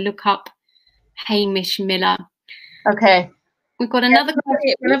 So look up Hamish Miller. Okay. We've got another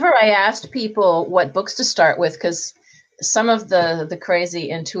question. Whenever I asked people what books to start with, because some of the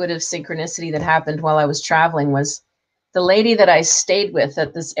crazy intuitive synchronicity that happened while I was traveling was the lady that I stayed with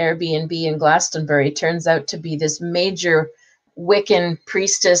at this Airbnb in Glastonbury turns out to be this major Wiccan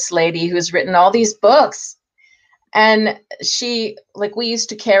priestess lady who's written all these books. And she, like, we used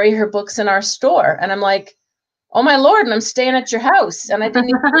to carry her books in our store. And I'm like, oh my Lord, and I'm staying at your house. And I didn't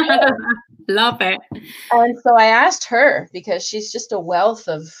even know. Love it. And so I asked her, because she's just a wealth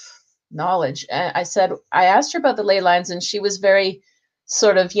of knowledge. And I asked her about the ley lines, and she was very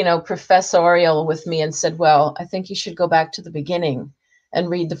sort of, professorial with me and said, well, I think you should go back to the beginning and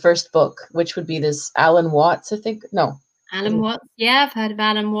read the first book, which would be this Allan Watts, I think. No. Allan Watts. Yeah, I've heard of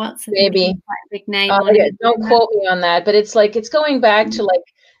Allan Watts. Maybe. Quite a big name on it. Don't quote me on that, but it's going back to like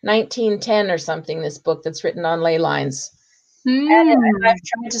 1910 or something, this book that's written on ley lines. And I've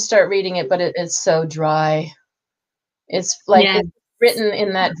tried to start reading it, but it's so dry. It's like it's written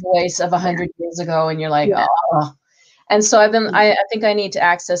in that voice of 100 years ago, and you're like, oh. And so I think I need to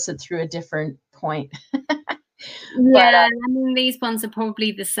access it through a different point. I mean, these ones are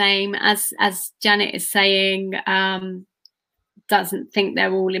probably the same as Janet is saying. Doesn't think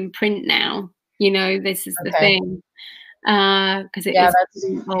they're all in print now. This is the thing. Because it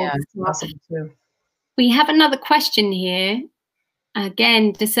is old stuff. Too. We have another question here.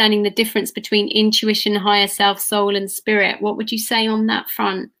 Again, discerning the difference between intuition, higher self, soul, and spirit. What would you say on that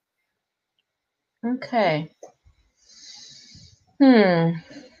front? Okay.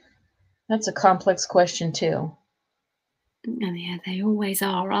 That's a complex question too. Yeah, they always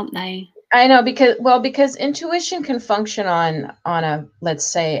are, aren't they? I know, because intuition can function on a, let's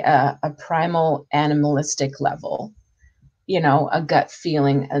say, a primal animalistic level, a gut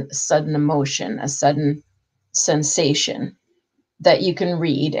feeling, a sudden emotion, a sudden sensation that you can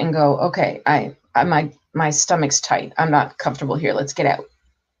read and go, okay, my stomach's tight. I'm not comfortable here. Let's get out.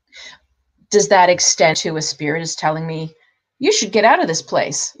 Does that extend to a spirit is telling me you should get out of this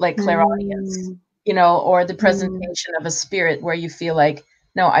place, like clairaudience, or the presentation of a spirit where you feel like,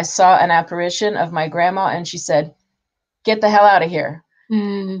 no, I saw an apparition of my grandma and she said, get the hell out of here.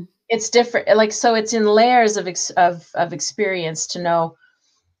 It's different. Like, so it's in layers of experience to know.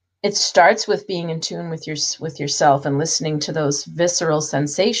 It starts with being in tune with yourself and listening to those visceral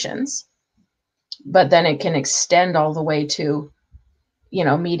sensations, but then it can extend all the way to,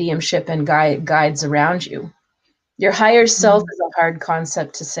 mediumship and guides around you. Your higher self is a hard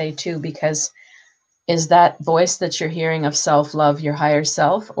concept to say too, because is that voice that you're hearing of self-love your higher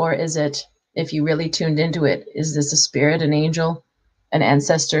self, or is it, if you really tuned into it, is this a spirit, an angel, an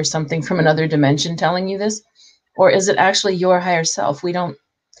ancestor, something from another dimension telling you this? Or is it actually your higher self? We don't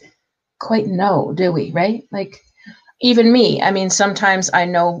quite know, do we? Right? Like, even me, I mean, sometimes I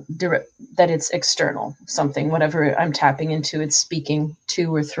know that it's external, something, whatever I'm tapping into, it's speaking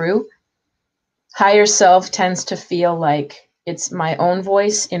to or through. Higher self tends to feel like it's my own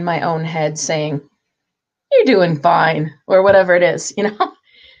voice in my own head saying, you're doing fine, or whatever it is,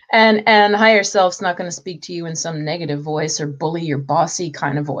 and higher self's not going to speak to you in some negative voice or bully or bossy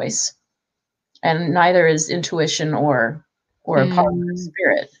kind of voice. And neither is intuition or a positive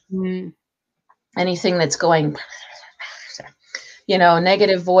spirit. Anything that's going,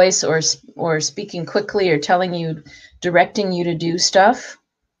 negative voice or speaking quickly or directing you to do stuff,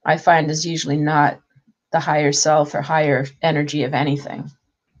 I find is usually not the higher self or higher energy of anything.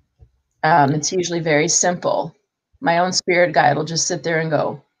 It's usually very simple. My own spirit guide will just sit there and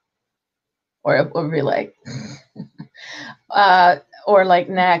go, or it will be like, or like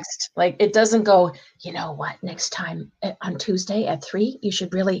next, like it doesn't go, you know what, next time on Tuesday at 3, you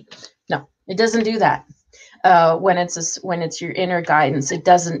should really, no, it doesn't do that. When it's your inner guidance, it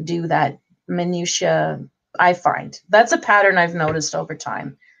doesn't do that minutia. I find that's a pattern I've noticed over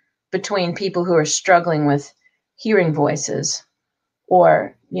time between people who are struggling with hearing voices,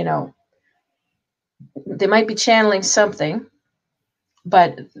 or, they might be channeling something,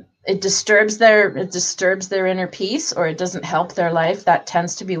 but it disturbs their inner peace, or it doesn't help their life. That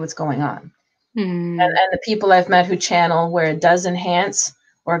tends to be what's going on. And the people I've met who channel where it does enhance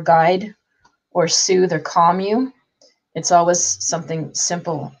or guide or soothe or calm you, it's always something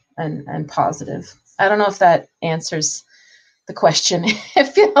simple and positive. I don't know if that answers the question. It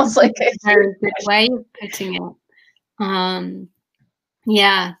feels like a very good way of putting it.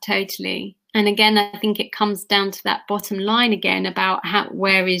 Yeah, totally. And again, I think it comes down to that bottom line again about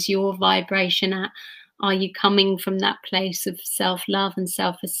where is your vibration at? Are you coming from that place of self-love and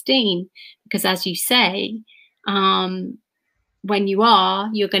self-esteem? Because as you say, when you are,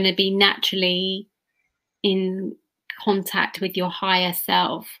 you're going to be naturally in contact with your higher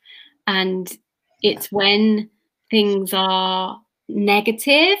self. And it's when things are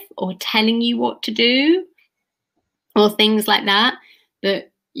negative or telling you what to do or things like that,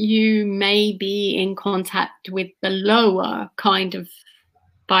 that you may be in contact with the lower kind of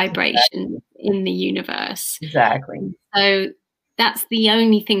vibration in the universe. Exactly. So that's the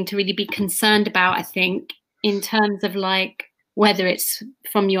only thing to really be concerned about, I think, in terms of like whether it's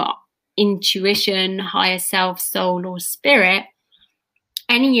from your intuition, higher self, soul, or spirit.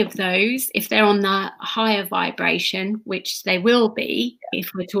 Any of those, if they're on the higher vibration, which they will be,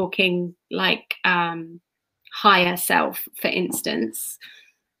 if we're talking like higher self, for instance,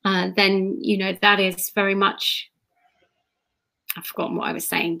 then, you know, that is very much, I've forgotten what I was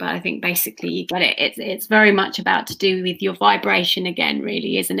saying, but I think basically you get it. It's very much about to do with your vibration again,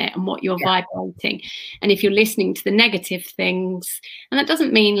 really, isn't it? And what you're vibrating. And if you're listening to the negative things, and that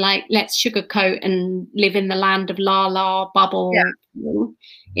doesn't mean like, let's sugarcoat and live in the land of la la bubble. Yeah.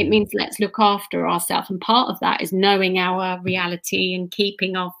 It means let's look after ourselves. And part of that is knowing our reality and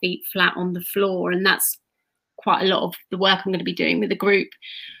keeping our feet flat on the floor. And that's quite a lot of the work I'm going to be doing with a group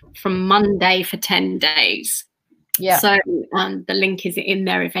from Monday for 10 days. Yeah. So the link is in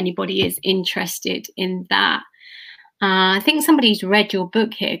there if anybody is interested in that. I think somebody's read your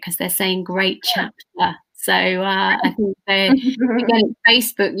book here because they're saying great chapter. So I think they're again,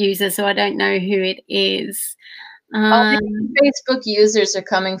 Facebook user, so I don't know who it is. Facebook users are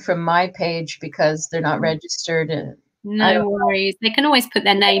coming from my page because they're not registered. No worries. They can always put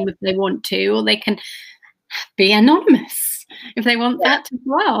their name if they want to, or they can be anonymous if they want that as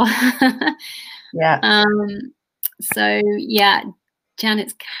well. Yeah. So yeah,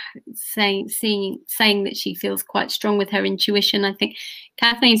 Janet's saying that she feels quite strong with her intuition. I think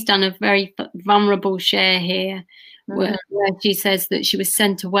Catherine's done a very vulnerable share here, where she says that she was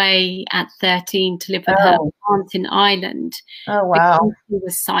sent away at 13 to live with her aunt in Ireland. Oh wow! Because she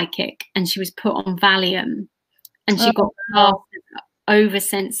was psychic and she was put on Valium, and she got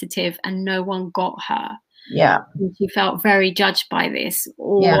oversensitive, and no one got her. Yeah, and she felt very judged by this.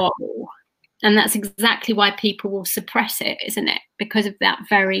 And that's exactly why people will suppress it, isn't it? Because of that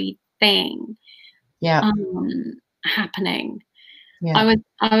very thing happening. Yeah.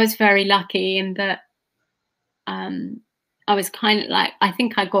 I was very lucky in that I was kind of like, I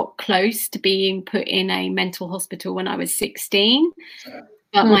think I got close to being put in a mental hospital when I was 16,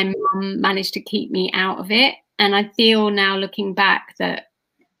 but my mum managed to keep me out of it. And I feel now looking back that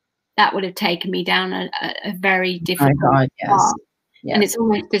would have taken me down a very difficult path. Yes. And it's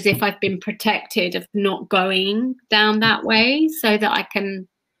almost as if I've been protected of not going down that way so that I can,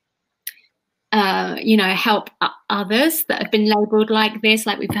 you know, help others that have been labeled like this.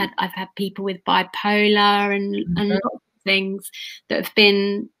 Like I've had people with bipolar and lots of things that have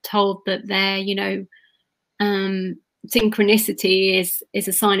been told that they're, you know, synchronicity is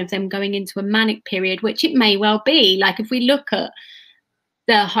a sign of them going into a manic period, which it may well be. Like if we look at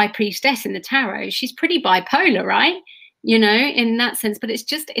the High Priestess in the tarot, she's pretty bipolar, right? You know, in that sense, but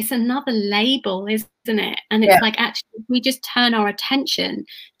it's another label, isn't it? And it's like, actually, if we just turn our attention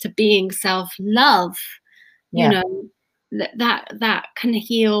to being self-love, you know, that can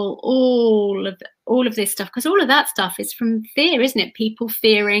heal all of this stuff, because all of that stuff is from fear, isn't it? People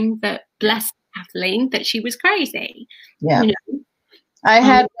fearing that, bless Kathleen, that she was crazy. Yeah. You know? I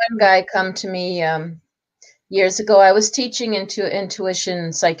had one guy come to me years ago. I was teaching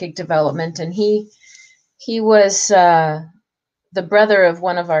intuition, psychic development, and he was the brother of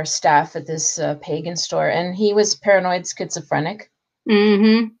one of our staff at this pagan store, and he was paranoid schizophrenic.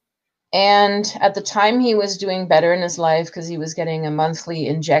 And at the time, he was doing better in his life because he was getting a monthly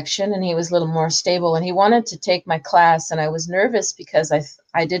injection, and he was a little more stable. And he wanted to take my class, and I was nervous because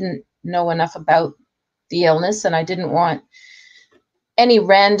I didn't know enough about the illness, and I didn't want any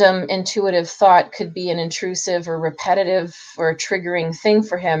random intuitive thought could be an intrusive or repetitive or triggering thing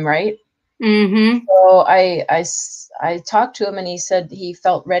for him, right? So I talked to him, and he said he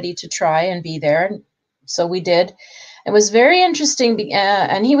felt ready to try and be there. And so we did. It was very interesting,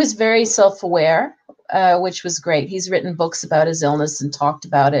 and he was very self-aware, which was great. He's written books about his illness and talked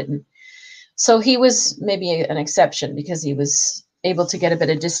about it. And so he was maybe an exception because he was able to get a bit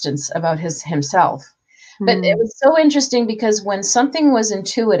of distance about himself. But it was so interesting because when something was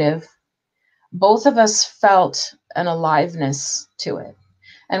intuitive, both of us felt an aliveness to it.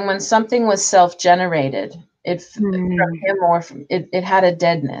 And when something was self-generated, from him or from it had a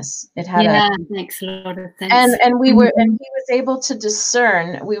deadness. It had yeah, makes a lot of sense. and he was able to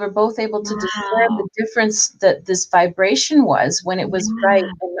discern, we were both able to discern the difference that this vibration was when it was right.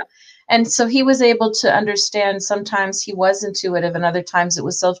 And so he was able to understand sometimes he was intuitive and other times it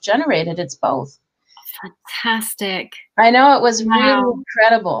was self-generated. It's both. Fantastic. I know, it was really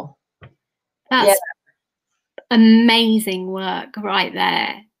incredible. That's amazing work right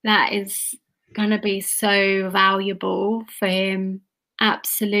there. That is going to be so valuable for him.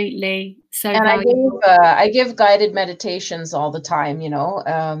 Absolutely. So and valuable. I give guided meditations all the time, you know,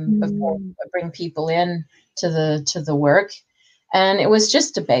 before I bring people in to the work. And it was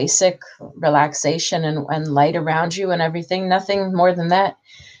just a basic relaxation and light around you and everything, nothing more than that.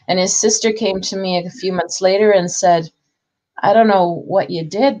 And his sister came to me a few months later and said, I don't know what you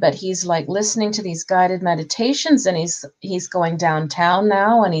did, but he's like listening to these guided meditations and he's going downtown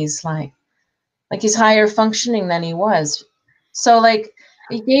now and he's like he's higher functioning than he was. So like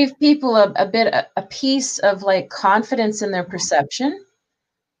it gave people a piece of like confidence in their perception,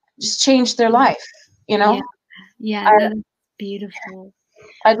 just changed their life, you know? Yeah, that's beautiful.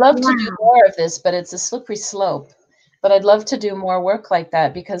 I'd love to do more of this, but it's a slippery slope. But I'd love to do more work like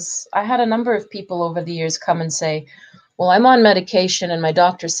that because I had a number of people over the years come and say, well, I'm on medication and my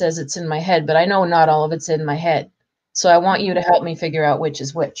doctor says it's in my head, but I know not all of it's in my head. So I want you to help me figure out which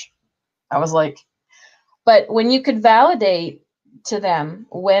is which. I was like, but when you could validate to them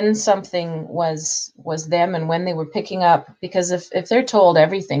when something was them and when they were picking up, because if they're told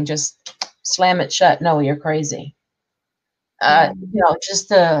everything, just slam it shut. No, you're crazy. You know, just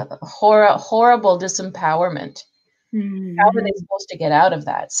the horrible disempowerment. How are they supposed to get out of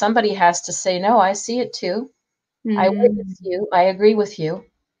that? Somebody has to say, no, I see it too. I witness you. I agree with you.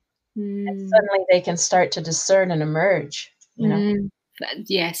 And suddenly they can start to discern and emerge, you know?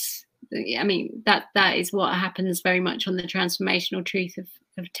 Yes. I mean, that is what happens very much on the transformational truth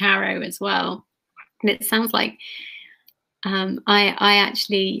of tarot as well. And it sounds like I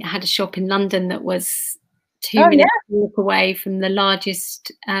actually had a shop in London that was 2 minutes walk away from the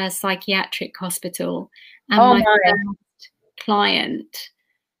largest psychiatric hospital. And my first client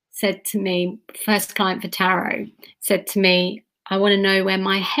said to me, first client for tarot, said to me, I want to know where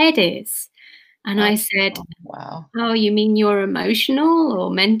my head is. And I said, wow. Oh, you mean your emotional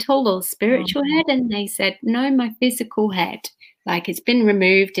or mental or spiritual head? And they said, no, my physical head. Like it's been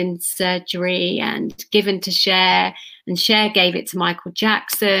removed in surgery and given to Cher, and Cher gave it to Michael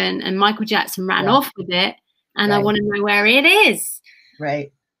Jackson, and Michael Jackson ran off with it. And I want to know where it is.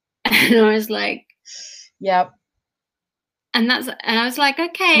 Right. And I was like, yep. And I was like,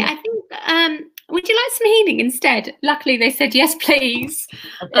 okay, I think, would you like some healing instead? Luckily, they said, yes, please.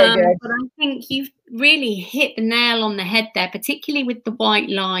 Okay, good. But I think you've really hit the nail on the head there, particularly with the white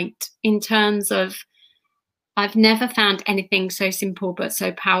light, in terms of I've never found anything so simple but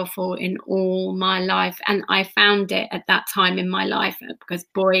so powerful in all my life. And I found it at that time in my life because,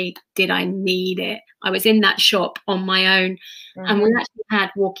 boy, did I need it. I was in that shop on my own, and we actually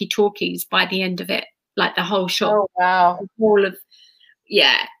had walkie-talkies by the end of it. Like the whole shop. Oh wow! All of,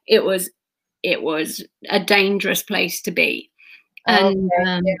 it was a dangerous place to be. And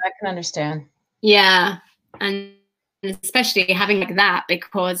I can understand. Yeah, and especially having like that,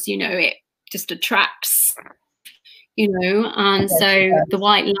 because you know it just attracts, you know. And so the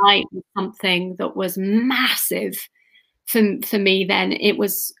white light was something that was massive for me. Then it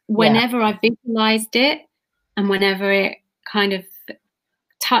was whenever I visualized it, and whenever it kind of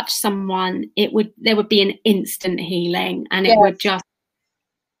touch someone, there would be an instant healing, and it would just,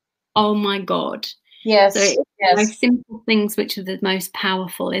 oh my God. Yes. So it's like simple things which are the most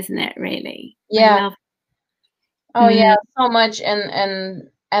powerful, isn't it, really? Yeah. So much. And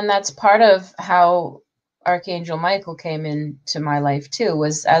that's part of how Archangel Michael came into my life too,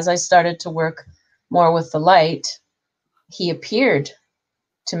 was as I started to work more with the light, he appeared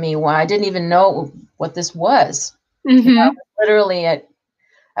to me. Well, I didn't even know what this was. You know, literally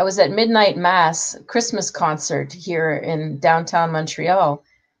I was at midnight mass, Christmas concert here in downtown Montreal,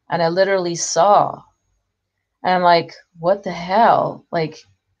 and I literally saw, and I'm like, what the hell? Like,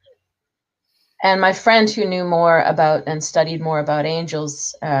 and my friend who knew more about and studied more about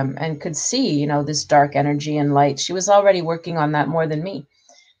angels and could see, you know, this dark energy and light, she was already working on that more than me.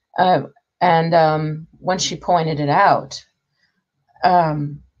 And when she pointed it out,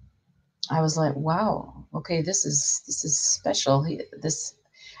 I was like, wow, okay, this is special.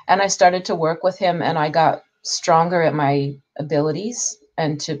 And I started to work with him, and I got stronger at my abilities,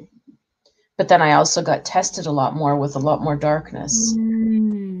 but then I also got tested a lot more with a lot more darkness.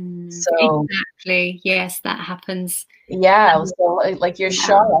 So exactly. Yes, that happens. yeah, so like your Yeah.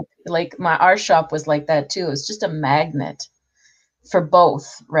 shop, like our shop was like that too. It was just a magnet for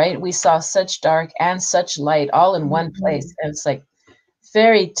both, right? We saw such dark and such light all in one place. And it's like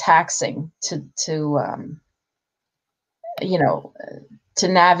very taxing to you know, to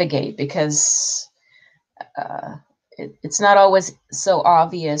navigate because it's not always so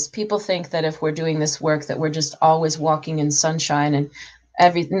obvious. People think that if we're doing this work that we're just always walking in sunshine and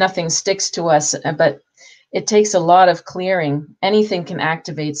nothing sticks to us, but it takes a lot of clearing. Anything can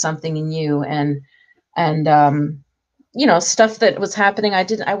activate something in you, and you know, stuff that was happening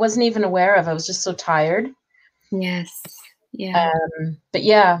I wasn't even aware of. I was just so tired. Yes. Yeah. But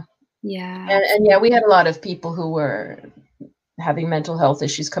yeah, Yeah. and yeah, we had a lot of people who were having mental health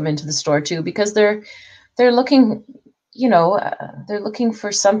issues come into the store too because they're looking, you know, they're looking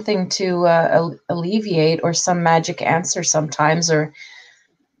for something to alleviate or some magic answer sometimes. Or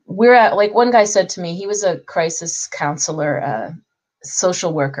we're at, like one guy said to me, he was a crisis counselor,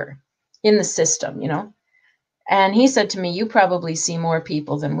 social worker in the system, you know, and he said to me, you probably see more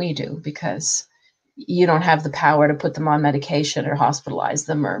people than we do because you don't have the power to put them on medication or hospitalize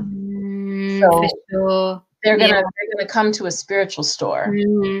them, or For so sure. they're gonna come to a spiritual store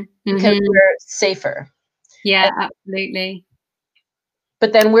because Mm-hmm. we're safer. Yeah, absolutely.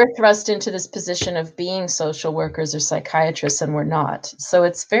 But then we're thrust into this position of being social workers or psychiatrists, and we're not. So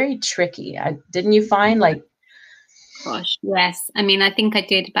it's very tricky. Didn't you find like? Gosh, yes. I mean, I think I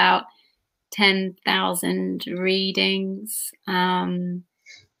did about 10,000 readings in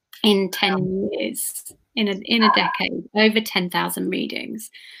 10 years, in a decade, over 10,000 readings.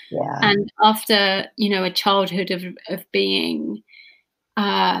 Yeah. And after, you know, a childhood of being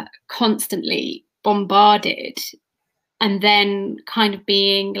constantly bombarded, and then kind of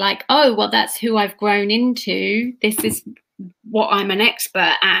being like, oh, well, that's who I've grown into. This is what I'm an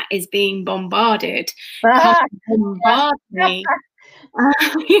expert at, is being bombarded. Come bombard me.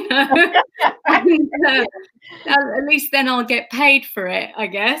 You know, and, at least then I'll get paid for it, I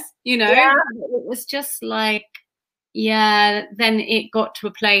guess. You know, Yeah. it was just like, yeah, then it got to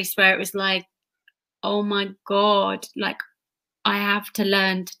a place where it was like, oh my God, like I have to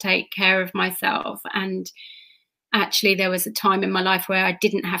learn to take care of myself. And actually, there was a time in my life where I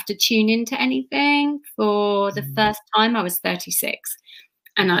didn't have to tune into anything for the first time. I was 36,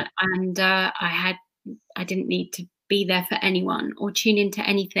 and I didn't need to be there for anyone or tune into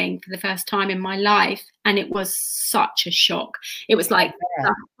anything for the first time in my life. And it was such a shock. It was like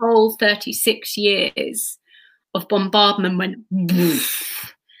the whole 36 years of bombardment went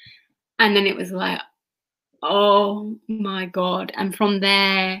woof. And then it was like, oh my God. And from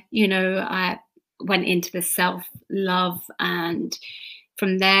there, you know, I went into the self-love, and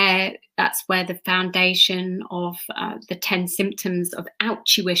from there, that's where the foundation of the 10 symptoms of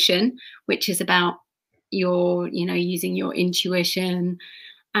outtuition, which is about your, you know, using your intuition,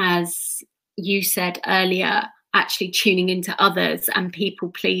 as you said earlier, actually tuning into others and people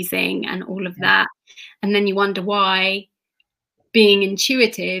pleasing and all of that. And then you wonder why being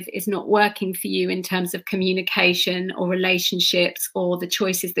intuitive is not working for you in terms of communication or relationships or the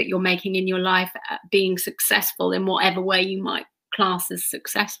choices that you're making in your life, being successful in whatever way you might class as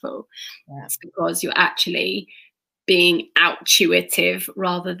successful. It's because you're actually being outuitive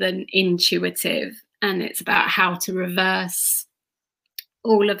rather than intuitive. And it's about how to reverse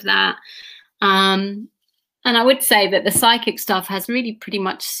all of that. And I would say that the psychic stuff has really pretty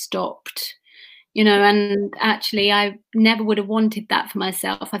much stopped, you know, and actually I never would have wanted that for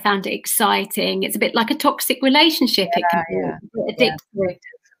myself. I found it exciting. It's a bit like a toxic relationship. It can be addictive.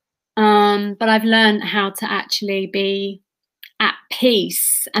 But I've learned how to actually be at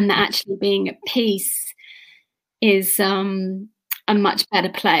peace, and that actually being at peace is a much better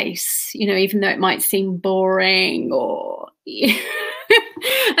place, you know, even though it might seem boring or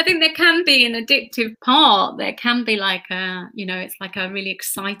I think there can be an addictive part. There can be like a, you know, it's like a really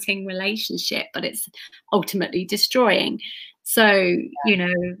exciting relationship, but it's ultimately destroying. So, you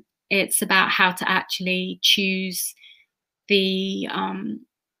know, it's about how to actually choose the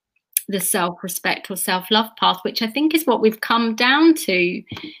self-respect or self-love path, which I think is what we've come down to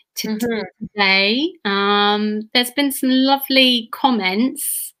today. There's been some lovely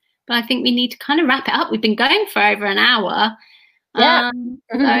comments, but I think we need to kind of wrap it up. We've been going for over an hour. So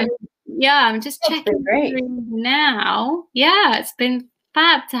yeah, I'm just checking through now. Yeah, it's been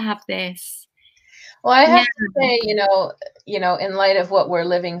fab to have this. Well, I have to say, you know, in light of what we're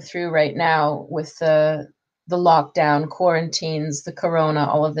living through right now with the lockdown, quarantines, the corona,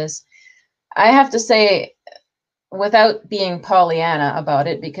 all of this, I have to say, without being Pollyanna about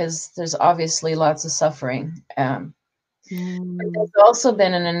it, because there's obviously lots of suffering, But there's also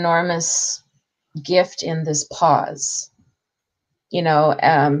been an enormous gift in this pause, you know,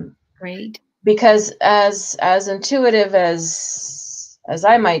 Great. because as intuitive as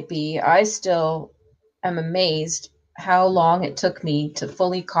I might be, I still am amazed how long it took me to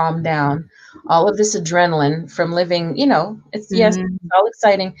fully calm down all of this adrenaline from living, you know, it's yes, it's all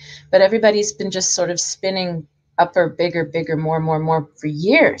exciting, but everybody's been just sort of spinning upper, bigger, bigger, more for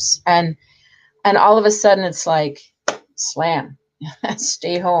years. And all of a sudden it's like slam,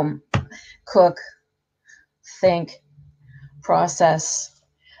 stay home, cook, think, process.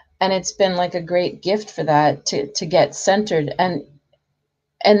 And it's been like a great gift for that to get centered. And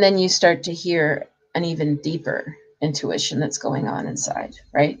then you start to hear an even deeper intuition that's going on inside,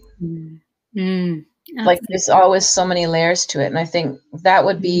 right? Like there's always so many layers to it. And I think that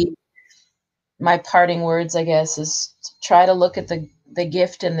would be my parting words, I guess, is to try to look at the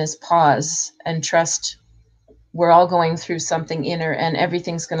gift in this pause and trust we're all going through something inner and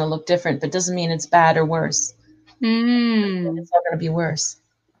everything's going to look different, but doesn't mean it's bad or worse. It's all going to be worse.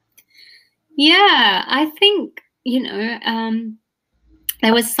 Yeah, I think, you know,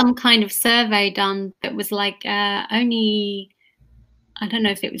 there was some kind of survey done that was like only, I don't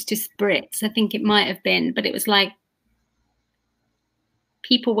know if it was just Brits, I think it might have been, but it was like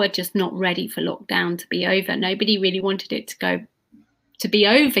people were just not ready for lockdown to be over. Nobody really wanted it to be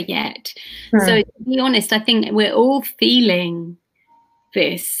over yet. So to be honest, I think we're all feeling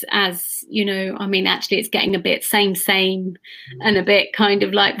this as, you know, I mean, actually it's getting a bit same and a bit kind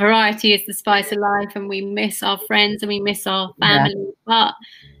of like variety is the spice of life, and we miss our friends and we miss our family. But,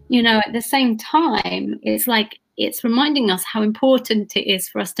 you know, at the same time, it's like it's reminding us how important it is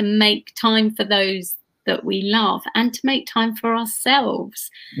for us to make time for those that we love and to make time for ourselves,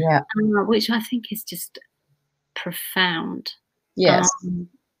 which I think is just profound. Yes.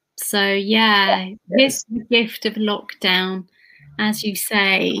 So yeah, this the gift of lockdown, as you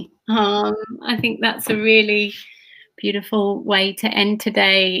say. I think that's a really beautiful way to end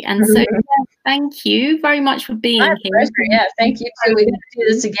today. And so yeah, thank you very much for being here. Pleasure. Yeah, thank you too. We got to do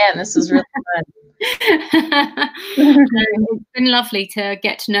this again. This is really fun. It's been lovely to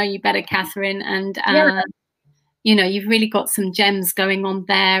get to know you better, Catharine, and you know, you've really got some gems going on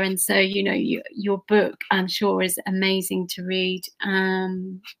there. And so, you know, your book, I'm sure, is amazing to read.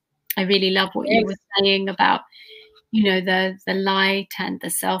 I really love what you were saying about, you know, the light and the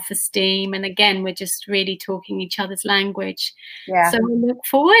self-esteem. And again, we're just really talking each other's language. So we look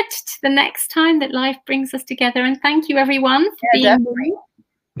forward to the next time that life brings us together. And thank you, everyone, for being here.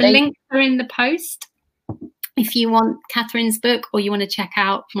 The links are in the post if you want Catharine's book or you want to check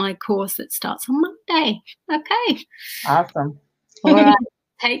out my course that starts on Monday. Okay. Awesome. All right.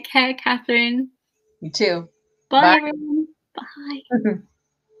 Take care, Catharine. You too. Bye, everyone. Bye.